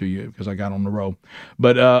just read to you because I got on the roll.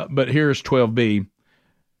 But here's 12b.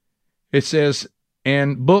 It says,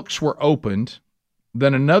 and books were opened.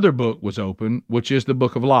 Then another book was opened, which is the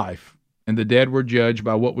book of life. And the dead were judged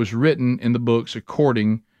by what was written in the books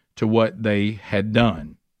according to what they had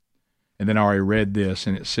done. And then I already read this,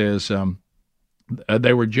 and it says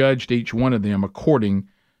they were judged, each one of them, according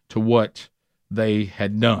to what they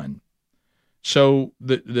had done. So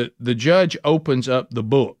the judge opens up the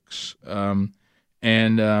books,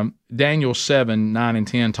 and Daniel 7, 9, and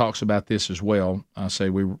 10 talks about this as well. I say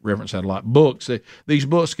we reference that a lot. Books, these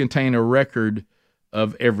books contain a record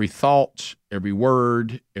of every thought, every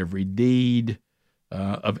word, every deed,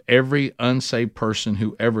 of every unsaved person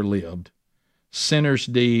who ever lived. Sinners'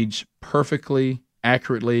 deeds perfectly,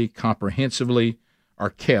 accurately, comprehensively are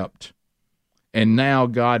kept. And now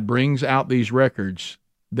God brings out these records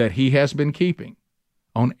that he has been keeping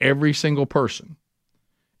on every single person.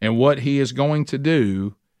 And what he is going to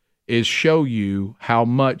do is show you how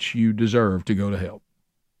much you deserve to go to hell.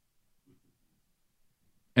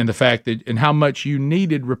 And the fact that, and how much you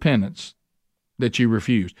needed repentance that you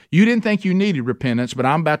refused. You didn't think you needed repentance, but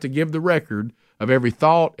I'm about to give the record of every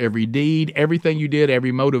thought, every deed, everything you did,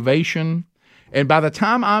 every motivation. And by the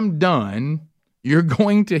time I'm done, you're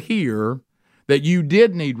going to hear that you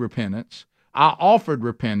did need repentance. I offered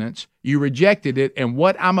repentance. You rejected it. And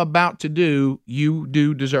what I'm about to do, you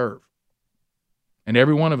do deserve. And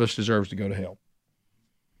every one of us deserves to go to hell.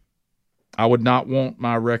 I would not want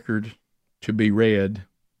my record to be read.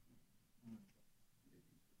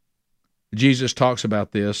 Jesus talks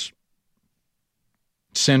about this.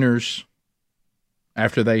 Sinners,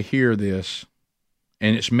 after they hear this,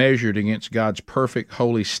 and it's measured against God's perfect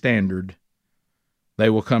holy standard, they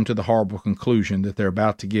will come to the horrible conclusion that they're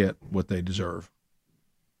about to get what they deserve.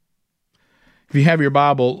 If you have your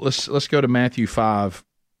Bible, let's go to Matthew 5.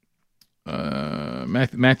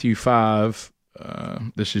 Matthew 5,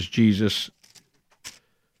 this is Jesus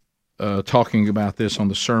talking about this on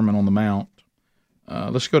the Sermon on the Mount.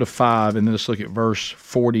 Let's go to 5, and then let's look at verse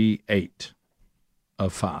 48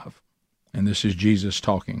 of 5. And this is Jesus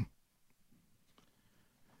talking.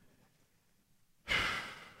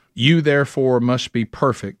 You therefore must be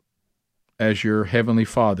perfect as your heavenly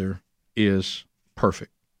Father is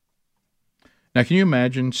perfect. Now, can you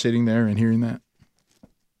imagine sitting there and hearing that?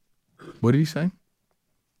 What did he say?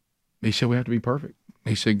 He said we have to be perfect.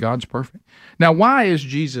 He said God's perfect. Now, why is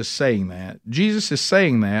Jesus saying that? Jesus is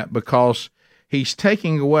saying that because he's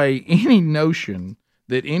taking away any notion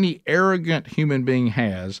that any arrogant human being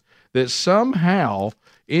has that somehow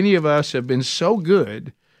any of us have been so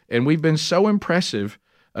good and we've been so impressive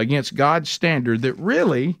against God's standard that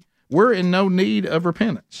really we're in no need of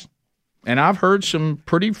repentance. And I've heard some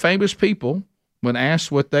pretty famous people, when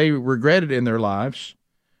asked what they regretted in their lives,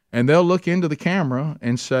 and they'll look into the camera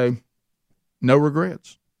and say, no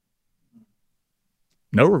regrets.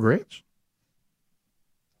 No regrets.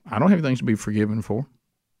 I don't have things to be forgiven for.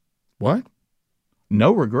 What?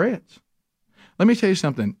 No regrets. Let me tell you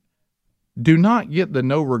something. Do not get the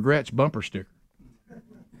no regrets bumper sticker.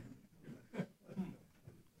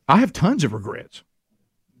 I have tons of regrets.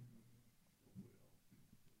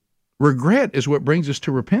 Regret is what brings us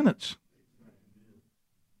to repentance.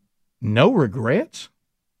 No regrets?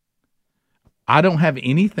 I don't have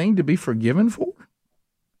anything to be forgiven for?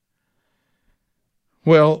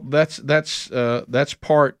 Well, that's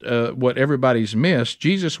part what everybody's missed.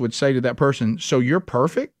 Jesus would say to that person, so you're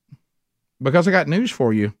perfect? Because I got news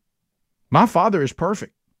for you. My Father is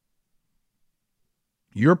perfect.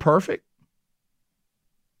 You're perfect?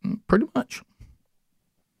 Pretty much.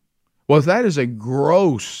 Well, that is a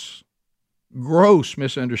gross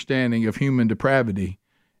misunderstanding of human depravity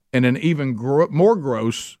and an even more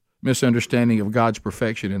gross misunderstanding of God's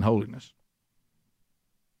perfection and holiness.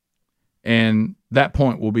 And that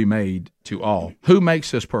point will be made to all. Who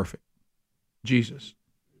makes us perfect? Jesus.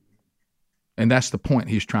 And that's the point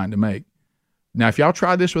he's trying to make. Now, if y'all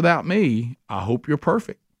try this without me, I hope you're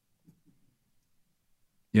perfect.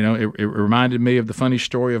 You know, it reminded me of the funny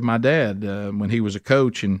story of my dad when he was a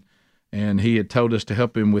coach and he had told us to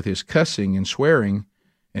help him with his cussing and swearing,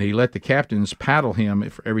 and he let the captains paddle him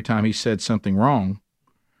every time he said something wrong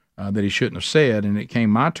that he shouldn't have said, and it came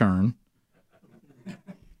my turn.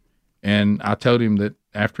 And I told him that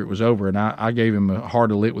after it was over, and I gave him as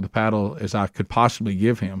hard a lick with the paddle as I could possibly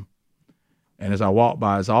give him. And as I walked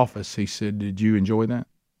by his office, he said, "Did you enjoy that?"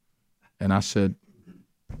 And I said,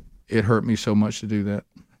 "It hurt me so much to do that.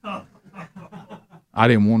 I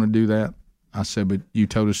didn't want to do that." I said, "But you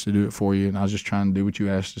told us to do it for you, and I was just trying to do what you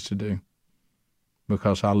asked us to do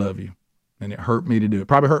because I love you. And it hurt me to do it.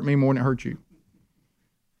 Probably hurt me more than it hurt you."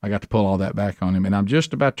 I got to pull all that back on him. And I'm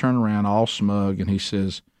just about to turn around all smug, and he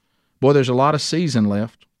says, "Boy, there's a lot of season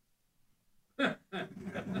left."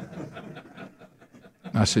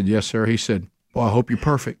 I said, "Yes, sir." He said, "Boy, I hope you're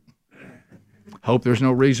perfect. Hope there's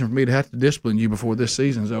no reason for me to have to discipline you before this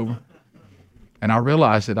season's over." And I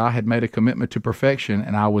realized that I had made a commitment to perfection,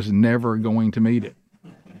 and I was never going to meet it.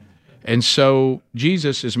 And so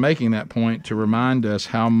Jesus is making that point to remind us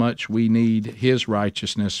how much we need his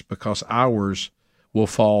righteousness because ours will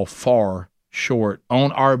fall far short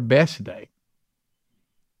on our best day.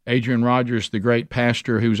 Adrian Rogers, the great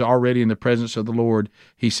pastor who's already in the presence of the Lord,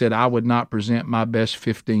 he said, "I would not present my best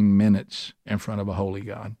 15 minutes in front of a holy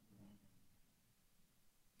God."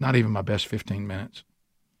 Not even my best 15 minutes.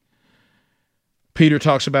 Peter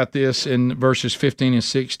talks about this in verses 15 and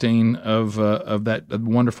 16 of that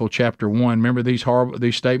wonderful chapter 1. Remember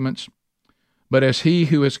these statements? "But as he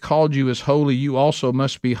who has called you is holy, you also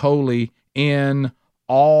must be holy in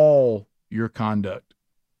all your conduct."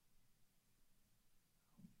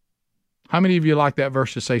 How many of you like that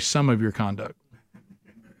verse to say some of your conduct?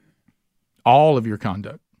 All of your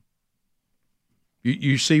conduct.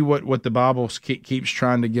 You see what the Bible keeps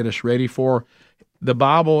trying to get us ready for? The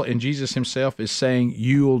Bible and Jesus himself is saying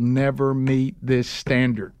you'll never meet this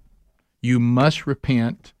standard. You must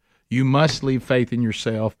repent. You must leave faith in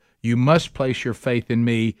yourself. You must place your faith in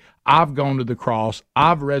me. I've gone to the cross.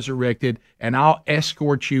 I've resurrected, and I'll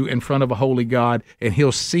escort you in front of a holy God, and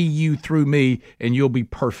he'll see you through me, and you'll be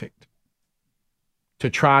perfect. To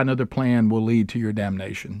try another plan will lead to your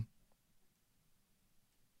damnation.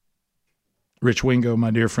 Rich Wingo,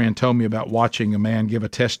 my dear friend, told me about watching a man give a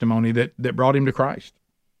testimony that brought him to Christ.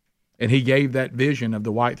 And he gave that vision of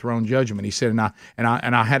the white throne judgment. He said, and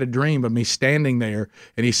I had a dream of me standing there,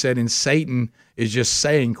 and he said, and Satan is just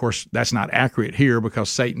saying, of course, that's not accurate here because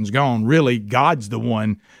Satan's gone. Really, God's the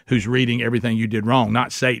one who's reading everything you did wrong,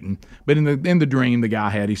 not Satan. But in the dream the guy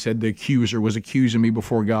had, he said, the accuser was accusing me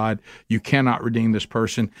before God. You cannot redeem this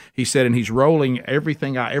person. He said, and he's rolling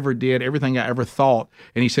everything I ever did, everything I ever thought.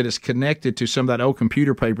 And he said, it's connected to some of that old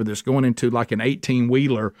computer paper that's going into like an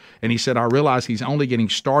 18-wheeler. And he said, I realize he's only getting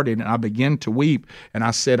started, and I began to weep. And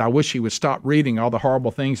I said, I wish he would stop reading all the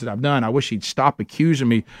horrible things that I've done. I wish he'd stop accusing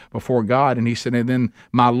me before God. And he said, and then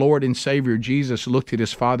my Lord and Savior Jesus looked at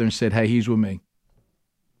his Father and said, hey, he's with me.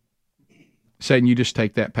 Satan, you just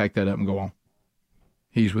take that, pack that up, and go on.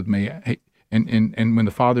 He's with me. And when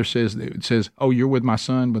the Father says, oh, you're with my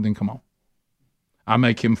Son, but then come on. I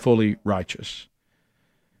make him fully righteous.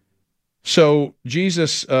 So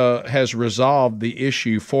Jesus has resolved the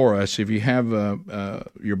issue for us. If you have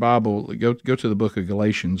your Bible, go to the book of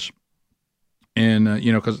Galatians, and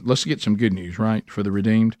because let's get some good news, right, for the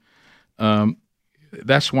redeemed.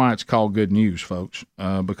 That's why it's called good news, folks,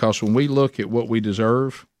 because when we look at what we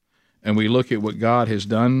deserve and we look at what God has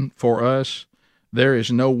done for us, there is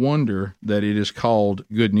no wonder that it is called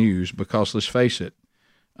good news because, let's face it,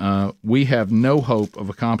 we have no hope of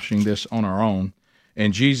accomplishing this on our own,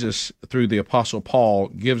 and Jesus, through the Apostle Paul,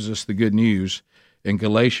 gives us the good news in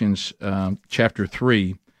Galatians chapter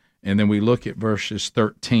 3, and then we look at verses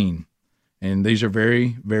 13, and these are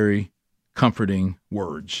very, very comforting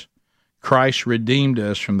words. Christ redeemed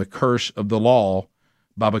us from the curse of the law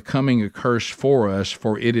by becoming a curse for us,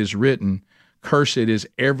 for it is written, cursed is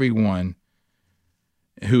everyone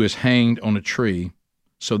who is hanged on a tree,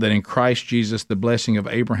 so that in Christ Jesus the blessing of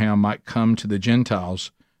Abraham might come to the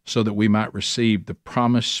Gentiles, so that we might receive the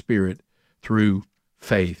promised Spirit through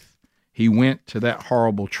faith. He went to that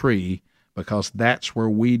horrible tree because that's where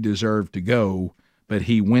we deserve to go, but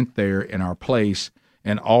he went there in our place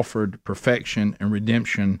and offered perfection and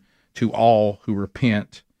redemption to all who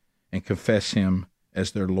repent and confess him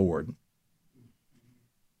as their Lord.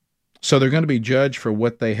 So they're going to be judged for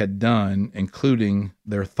what they had done, including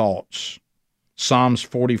their thoughts. Psalms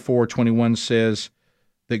 44:21 says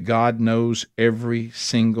that God knows every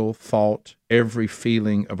single thought, every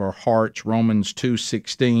feeling of our hearts. Romans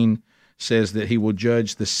 2:16 says that he will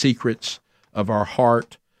judge the secrets of our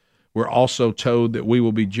heart. We're also told that we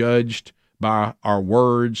will be judged by our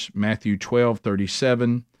words, Matthew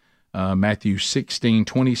 12:37. Matthew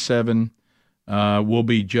 16:27, will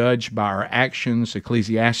be judged by our actions,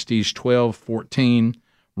 Ecclesiastes 12:14,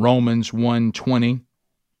 Romans 1:20.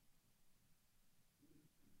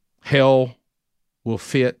 Hell will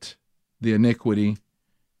fit the iniquity.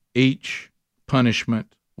 Each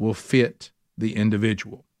punishment will fit the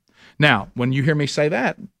individual. Now, when you hear me say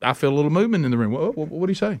that, I feel a little movement in the room. What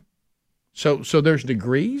do you say? So there's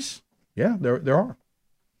degrees? Yeah, there are.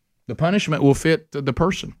 The punishment will fit the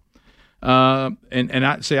person. And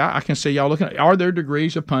I can see y'all looking at, are there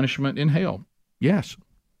degrees of punishment in hell? Yes,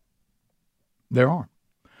 there are.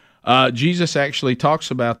 Jesus actually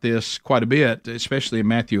talks about this quite a bit, especially in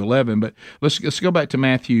Matthew 11, but let's go back to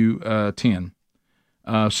Matthew 10.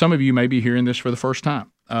 Some of you may be hearing this for the first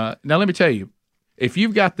time. Now, let me tell you, if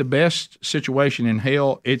you've got the best situation in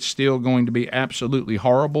hell, it's still going to be absolutely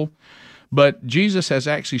horrible, but Jesus has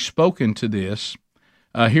actually spoken to this.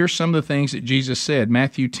 Here's some of the things that Jesus said,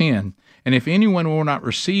 Matthew 10. And if anyone will not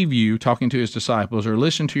receive you, talking to his disciples, or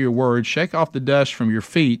listen to your words, shake off the dust from your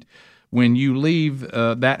feet when you leave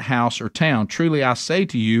that house or town. Truly I say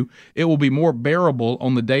to you, it will be more bearable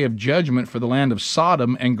on the day of judgment for the land of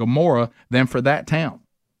Sodom and Gomorrah than for that town.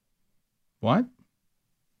 What?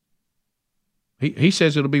 He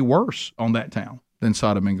says it'll be worse on that town than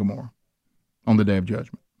Sodom and Gomorrah on the day of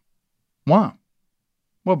judgment. Why?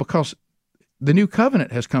 Well, because the new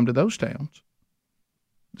covenant has come to those towns.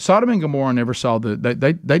 Sodom and Gomorrah never saw they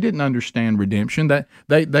didn't understand redemption.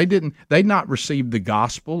 They'd not received the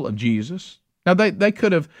gospel of Jesus. Now they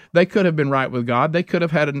could have been right with God. They could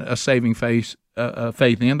have had a saving faith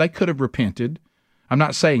in. They could have repented. I'm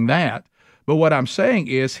not saying that, but what I'm saying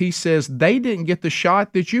is he says they didn't get the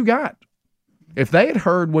shot that you got. If they had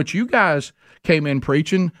heard what you guys came in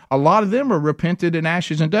preaching, a lot of them are repented in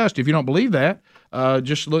ashes and dust. If you don't believe that,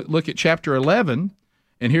 just look at chapter 11.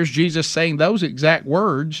 And here's Jesus saying those exact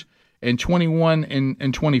words in 21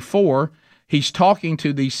 and 24, he's talking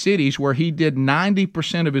to these cities where he did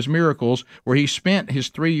 90% of his miracles, where he spent his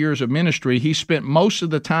 3 years of ministry. He spent most of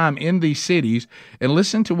the time in these cities. And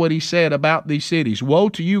listen to what he said about these cities. Woe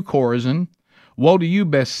to you, Chorazin! Woe to you,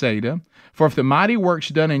 Bethsaida! For if the mighty works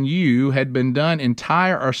done in you had been done in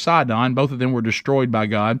Tyre or Sidon, both of them were destroyed by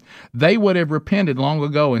God, they would have repented long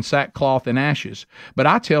ago in sackcloth and ashes. But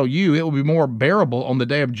I tell you, it will be more bearable on the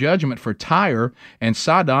day of judgment for Tyre and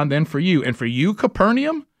Sidon than for you. And for you,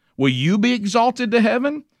 Capernaum, will you be exalted to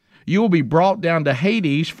heaven? You will be brought down to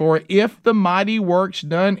Hades, for if the mighty works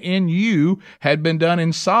done in you had been done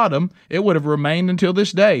in Sodom, it would have remained until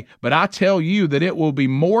this day. But I tell you that it will be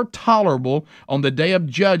more tolerable on the day of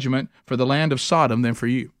judgment for the land of Sodom than for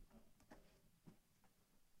you.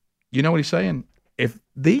 You know what he's saying? If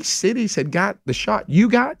these cities had got the shot you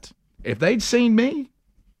got, if they'd seen me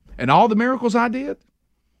and all the miracles I did,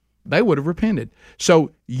 they would have repented.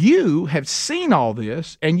 So you have seen all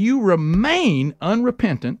this, and you remain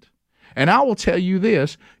unrepentant. And I will tell you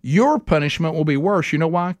this, your punishment will be worse. You know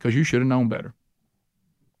why? Because you should have known better.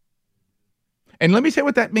 And let me tell you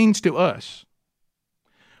what that means to us.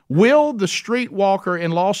 Will the streetwalker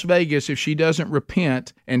in Las Vegas, if she doesn't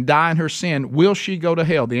repent and die in her sin, will she go to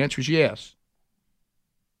hell? The answer is yes.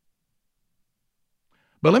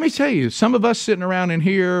 But let me tell you, some of us sitting around in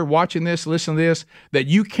here watching this, listening to this, that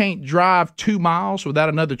you can't drive 2 miles without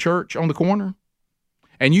another church on the corner,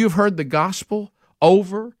 and you've heard the gospel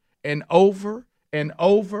over and over and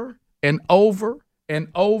over and over and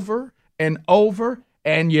over and over,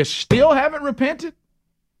 and you still haven't repented?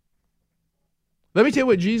 Let me tell you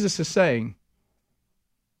what Jesus is saying.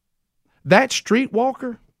 That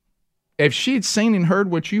streetwalker, if she had seen and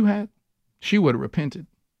heard what you had, she would have repented.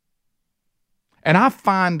 And I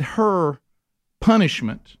find her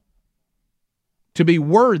punishment to be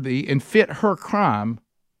worthy and fit her crime,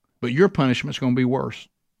 but your punishment's going to be worse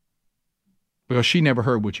because she never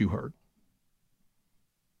heard what you heard.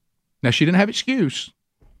 Now, she didn't have excuse,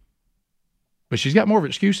 but she's got more of an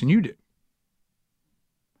excuse than you do.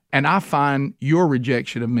 And I find your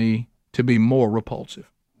rejection of me to be more repulsive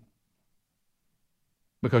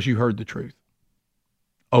because you heard the truth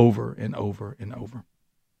over and over and over.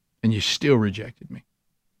 And you still rejected me.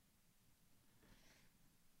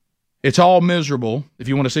 It's all miserable. If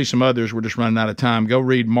you want to see some others, we're just running out of time. Go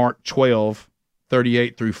read Mark 12,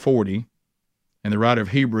 38 through 40. And the writer of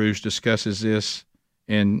Hebrews discusses this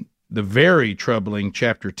in the very troubling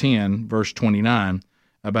chapter 10, verse 29,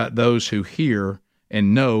 about those who hear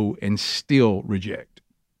and know and still reject.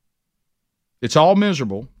 It's all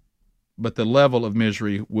miserable, but the level of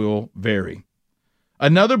misery will vary.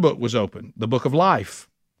 Another book was opened, the book of life.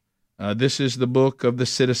 This is the book of the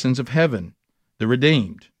citizens of heaven, the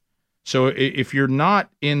redeemed. So if you're not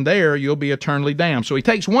in there, you'll be eternally damned. So he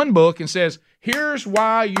takes one book and says, here's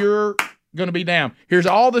why you're going to be damned. Here's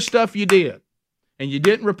all the stuff you did, and you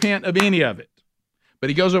didn't repent of any of it. But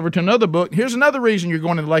he goes over to another book. Here's another reason you're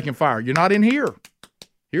going to the lake and fire. You're not in here.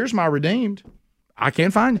 Here's my redeemed. I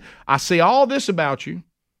can't find you. I see all this about you,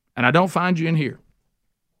 and I don't find you in here.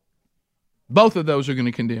 Both of those are going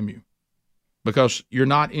to condemn you, because you're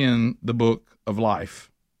not in the book of life.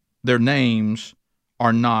 Their names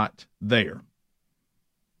are not there.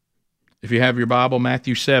 If you have your Bible,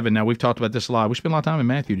 Matthew 7. Now, we've talked about this a lot. We spent a lot of time in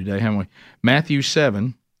Matthew today, haven't we? Matthew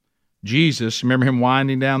 7, Jesus, remember him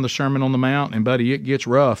winding down the Sermon on the Mount? And, buddy, it gets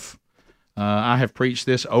rough. I have preached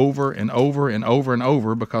this over and over and over and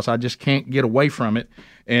over because I just can't get away from it,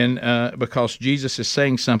 and because Jesus is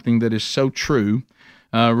saying something that is so true.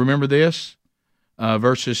 Remember this?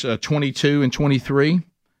 Verses 22 and 23.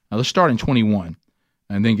 Now, let's start in 21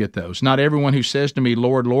 and then get those. Not everyone who says to me,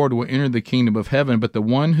 Lord, Lord, will enter the kingdom of heaven, but the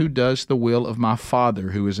one who does the will of my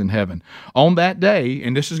Father who is in heaven. On that day,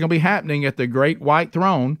 and this is going to be happening at the great white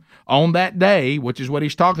throne, on that day, which is what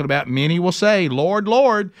he's talking about, many will say, Lord,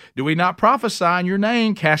 Lord, do we not prophesy in your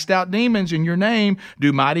name, cast out demons in your name,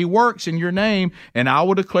 do mighty works in your name? And I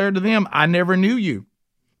will declare to them, I never knew you.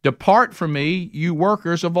 Depart from me, you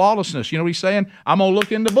workers of lawlessness. You know what he's saying? I'm going to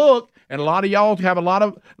look in the book, and a lot of y'all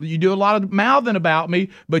you do a lot of mouthing about me,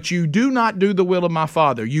 but you do not do the will of my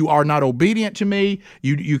Father. You are not obedient to me.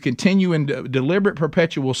 You continue in deliberate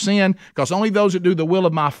perpetual sin, because only those that do the will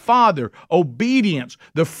of my Father, obedience,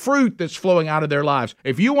 the fruit that's flowing out of their lives.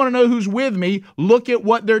 If you want to know who's with me, look at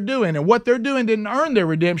what they're doing. And what they're doing didn't earn their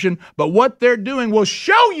redemption, but what they're doing will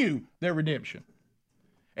show you their redemption.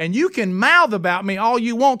 And you can mouth about me all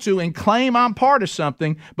you want to and claim I'm part of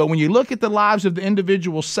something, but when you look at the lives of the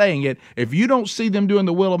individuals saying it, if you don't see them doing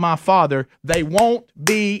the will of my Father, they won't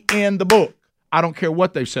be in the book. I don't care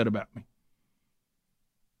what they've said about me.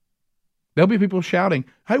 There'll be people shouting,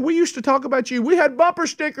 hey, we used to talk about you. We had bumper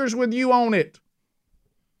stickers with you on it.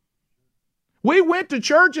 We went to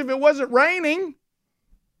church if it wasn't raining.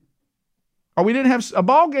 Or we didn't have a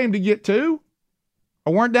ball game to get to.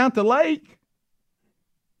 Or weren't down at the lake.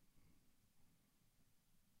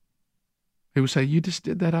 He would say, you just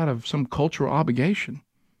did that out of some cultural obligation.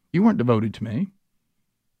 You weren't devoted to me.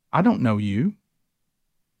 I don't know you.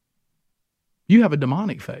 You have a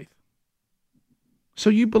demonic faith. So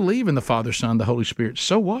you believe in the Father, Son, the Holy Spirit.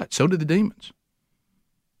 So what? So do the demons.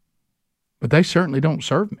 But they certainly don't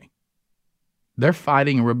serve me. They're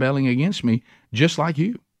fighting and rebelling against me just like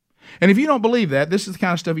you. And if you don't believe that, this is the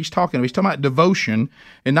kind of stuff he's talking about. He's talking about devotion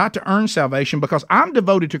and not to earn salvation, because I'm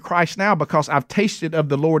devoted to Christ now because I've tasted of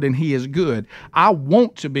the Lord and he is good. I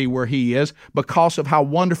want to be where he is because of how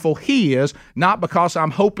wonderful he is, not because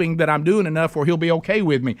I'm hoping that I'm doing enough where he'll be okay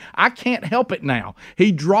with me. I can't help it now.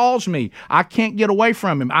 He draws me. I can't get away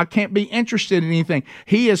from him. I can't be interested in anything.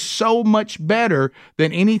 He is so much better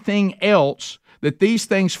than anything else that these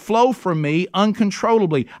things flow from me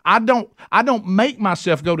uncontrollably. I don't make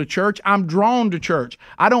myself go to church. I'm drawn to church.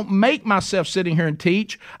 I don't make myself sitting here and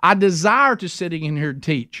teach. I desire to sitting in here and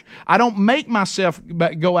teach. I don't make myself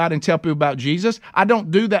go out and tell people about Jesus. I don't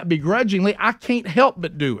do that begrudgingly. I can't help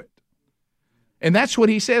but do it. And that's what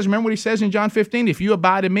he says. Remember what he says in John 15? If you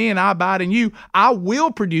abide in me and I abide in you, I will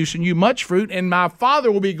produce in you much fruit, and my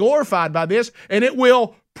Father will be glorified by this, and it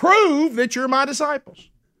will prove that you're my disciples.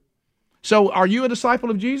 So are you a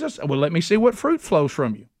disciple of Jesus? Well, let me see what fruit flows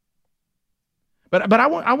from you. But I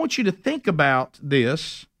want you to think about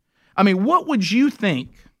this. I mean, what would you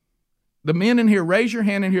think? The men in here, raise your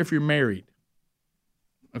hand in here if you're married.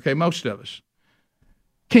 Okay, most of us.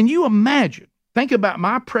 Can you imagine? Think about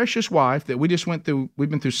my precious wife that we've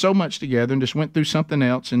been through so much together and just went through something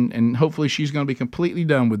else, and hopefully she's going to be completely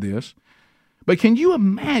done with this. But can you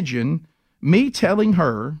imagine me telling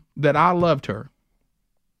her that I loved her?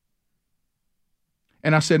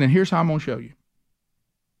 And I said, and here's how I'm going to show you.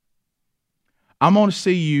 I'm going to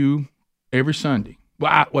see you every Sunday.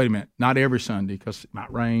 Well, wait a minute. Not every Sunday, because it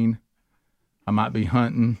might rain. I might be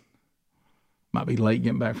hunting. Might be late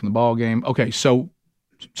getting back from the ball game. Okay, so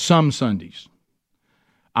some Sundays.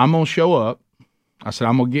 I'm going to show up. I said,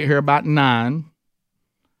 I'm going to get here about 9.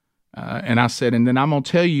 And I said, and then I'm going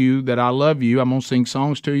to tell you that I love you. I'm going to sing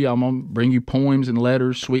songs to you. I'm going to bring you poems and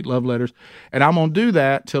letters, sweet love letters. And I'm going to do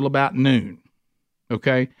that till about noon.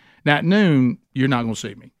 Okay? Now, at noon, you're not going to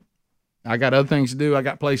see me. I got other things to do. I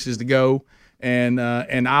got places to go. And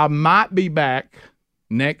I might be back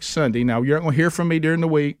next Sunday. Now, you're not going to hear from me during the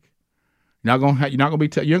week. You're not going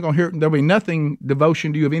to hear, there'll be nothing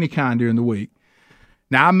devotion to you of any kind during the week.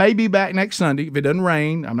 Now, I may be back next Sunday. If it doesn't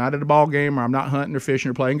rain, I'm not at a ball game, or I'm not hunting or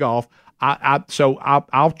fishing or playing golf. So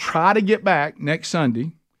I'll try to get back next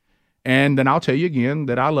Sunday. And then I'll tell you again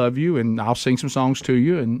that I love you, and I'll sing some songs to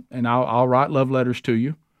you, and I'll write love letters to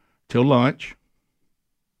you till lunch.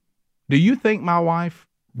 Do you think my wife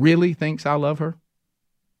really thinks I love her?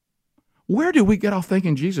 Where do we get off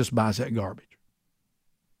thinking Jesus buys that garbage?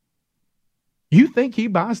 You think he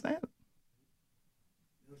buys that?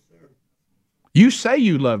 Yes, sir. You say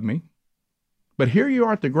you love me, but here you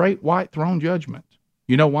are at the great white throne judgment.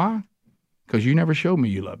 You know why? Because you never showed me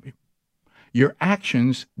you love me. Your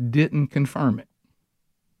actions didn't confirm it.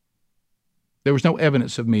 There was no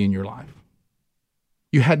evidence of me in your life.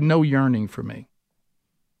 You had no yearning for me.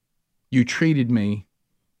 You treated me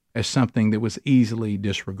as something that was easily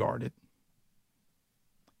disregarded.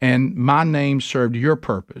 And my name served your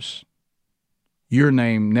purpose. Your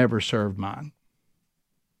name never served mine.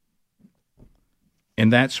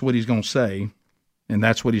 And that's what he's going to say, and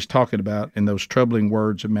that's what he's talking about in those troubling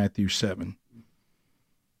words of Matthew 7.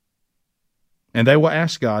 And they will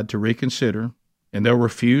ask God to reconsider, and they'll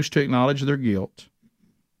refuse to acknowledge their guilt,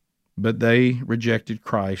 but they rejected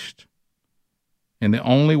Christ. And the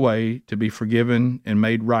only way to be forgiven and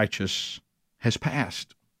made righteous has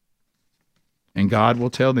passed. And God will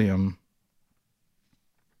tell them,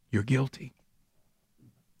 you're guilty.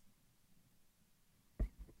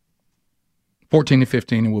 14 and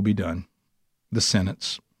 15, and we'll be done. The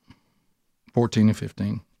sentence. 14 and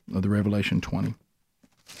 15 of the Revelation 20.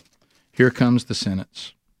 Here comes the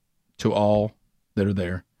sentence to all that are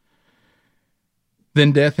there.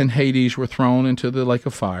 Then death and Hades were thrown into the lake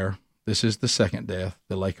of fire. This is the second death,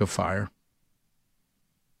 the lake of fire.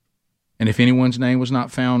 And if anyone's name was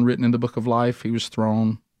not found written in the book of life, he was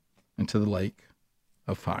thrown into the lake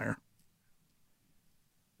of fire.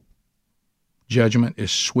 Judgment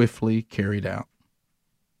is swiftly carried out.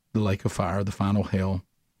 The lake of fire, the final hell.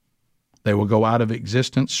 They will go out of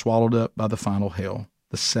existence, swallowed up by the final hell,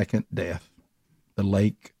 the second death, the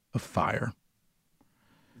lake of fire.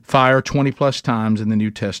 Fire 20-plus times in the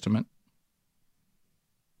New Testament.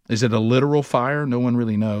 Is it a literal fire? No one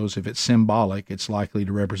really knows. If it's symbolic, it's likely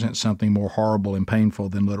to represent something more horrible and painful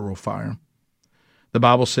than literal fire. The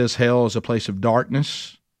Bible says hell is a place of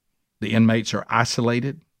darkness. The inmates are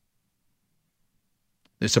isolated.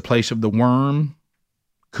 It's a place of the worm.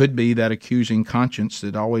 Could be that accusing conscience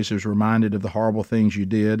that always is reminded of the horrible things you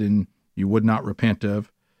did and you would not repent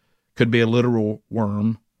of. Could be a literal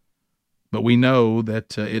worm. But we know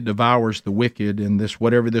that it devours the wicked, and this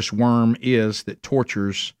whatever this worm is that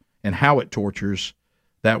tortures and how it tortures,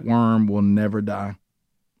 that worm will never die.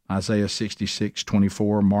 Isaiah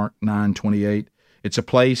 66:24, Mark 9:28. It's a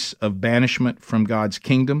place of banishment from God's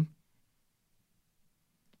kingdom.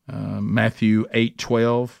 Matthew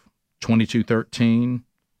 8:12, 22:13.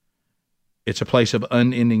 It's a place of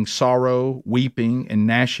unending sorrow, weeping, and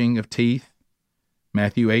gnashing of teeth.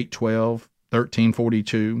 Matthew 8:12,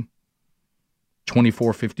 13:42.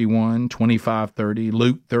 24:51, 25:30,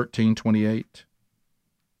 Luke 13:28.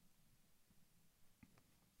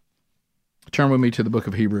 Turn with me to the book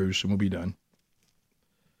of Hebrews, and we'll be done.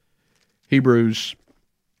 Hebrews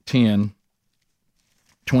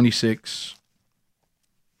 10:26,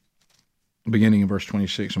 beginning in verse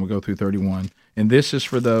 26, and we'll go through 31. And this is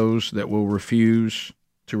for those that will refuse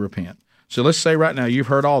to repent. So let's say right now you've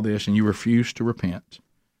heard all this and you refuse to repent.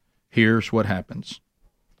 Here's what happens.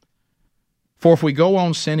 For if we go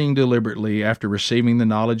on sinning deliberately after receiving the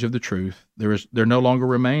knowledge of the truth, there no longer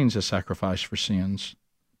remains a sacrifice for sins,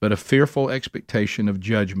 but a fearful expectation of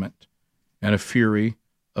judgment and a fury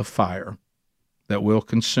of fire that will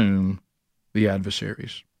consume the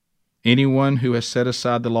adversaries. Anyone who has set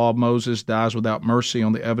aside the law of Moses dies without mercy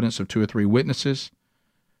on the evidence of 2 or 3 witnesses.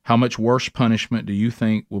 How much worse punishment do you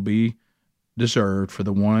think will be deserved for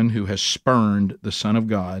the one who has spurned the Son of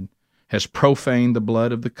God, has profaned the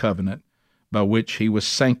blood of the covenant by which he was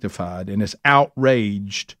sanctified, and has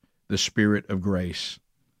outraged the Spirit of grace?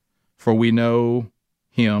 For we know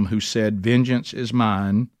him who said, "Vengeance is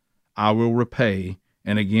mine, I will repay,"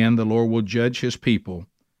 and again the Lord will judge his people.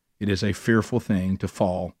 It is a fearful thing to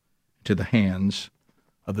fall to the hands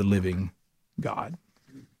of the living God.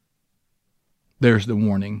 There's the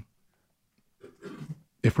warning.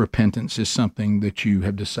 If repentance is something that you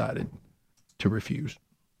have decided to refuse.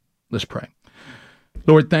 Let's pray.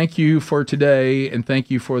 Lord, thank you for today, and thank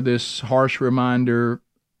you for this harsh reminder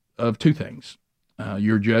of 2 things.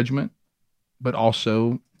 Your judgment, but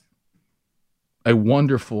also a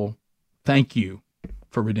wonderful thank you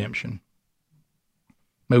for redemption.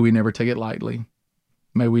 May we never take it lightly.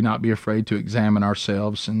 May we not be afraid to examine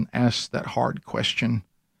ourselves and ask that hard question.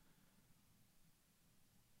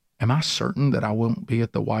 Am I certain that I won't be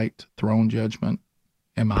at the white throne judgment?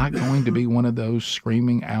 Am I going to be one of those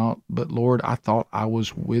screaming out, "But Lord, I thought I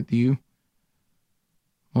was with you"?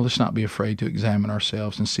 Well, let's not be afraid to examine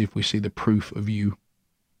ourselves and see if we see the proof of you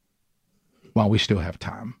while we still have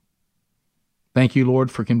time. Thank you,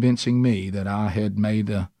 Lord, for convincing me that I had made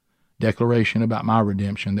a declaration about my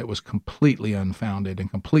redemption that was completely unfounded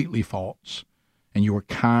and completely false, and you were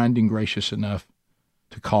kind and gracious enough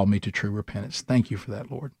to call me to true repentance. Thank you for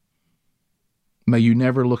that, Lord. May you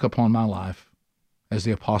never look upon my life, as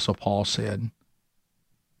the Apostle Paul said,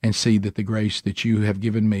 and see that the grace that you have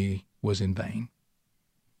given me was in vain.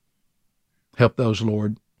 Help those,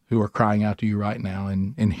 Lord, who are crying out to you right now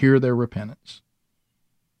and hear their repentance.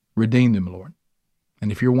 Redeem them, Lord.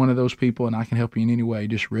 And if you're one of those people and I can help you in any way,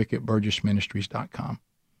 just rick@burgessministries.com.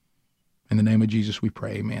 In the name of Jesus we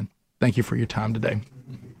pray, amen. Thank you for your time today.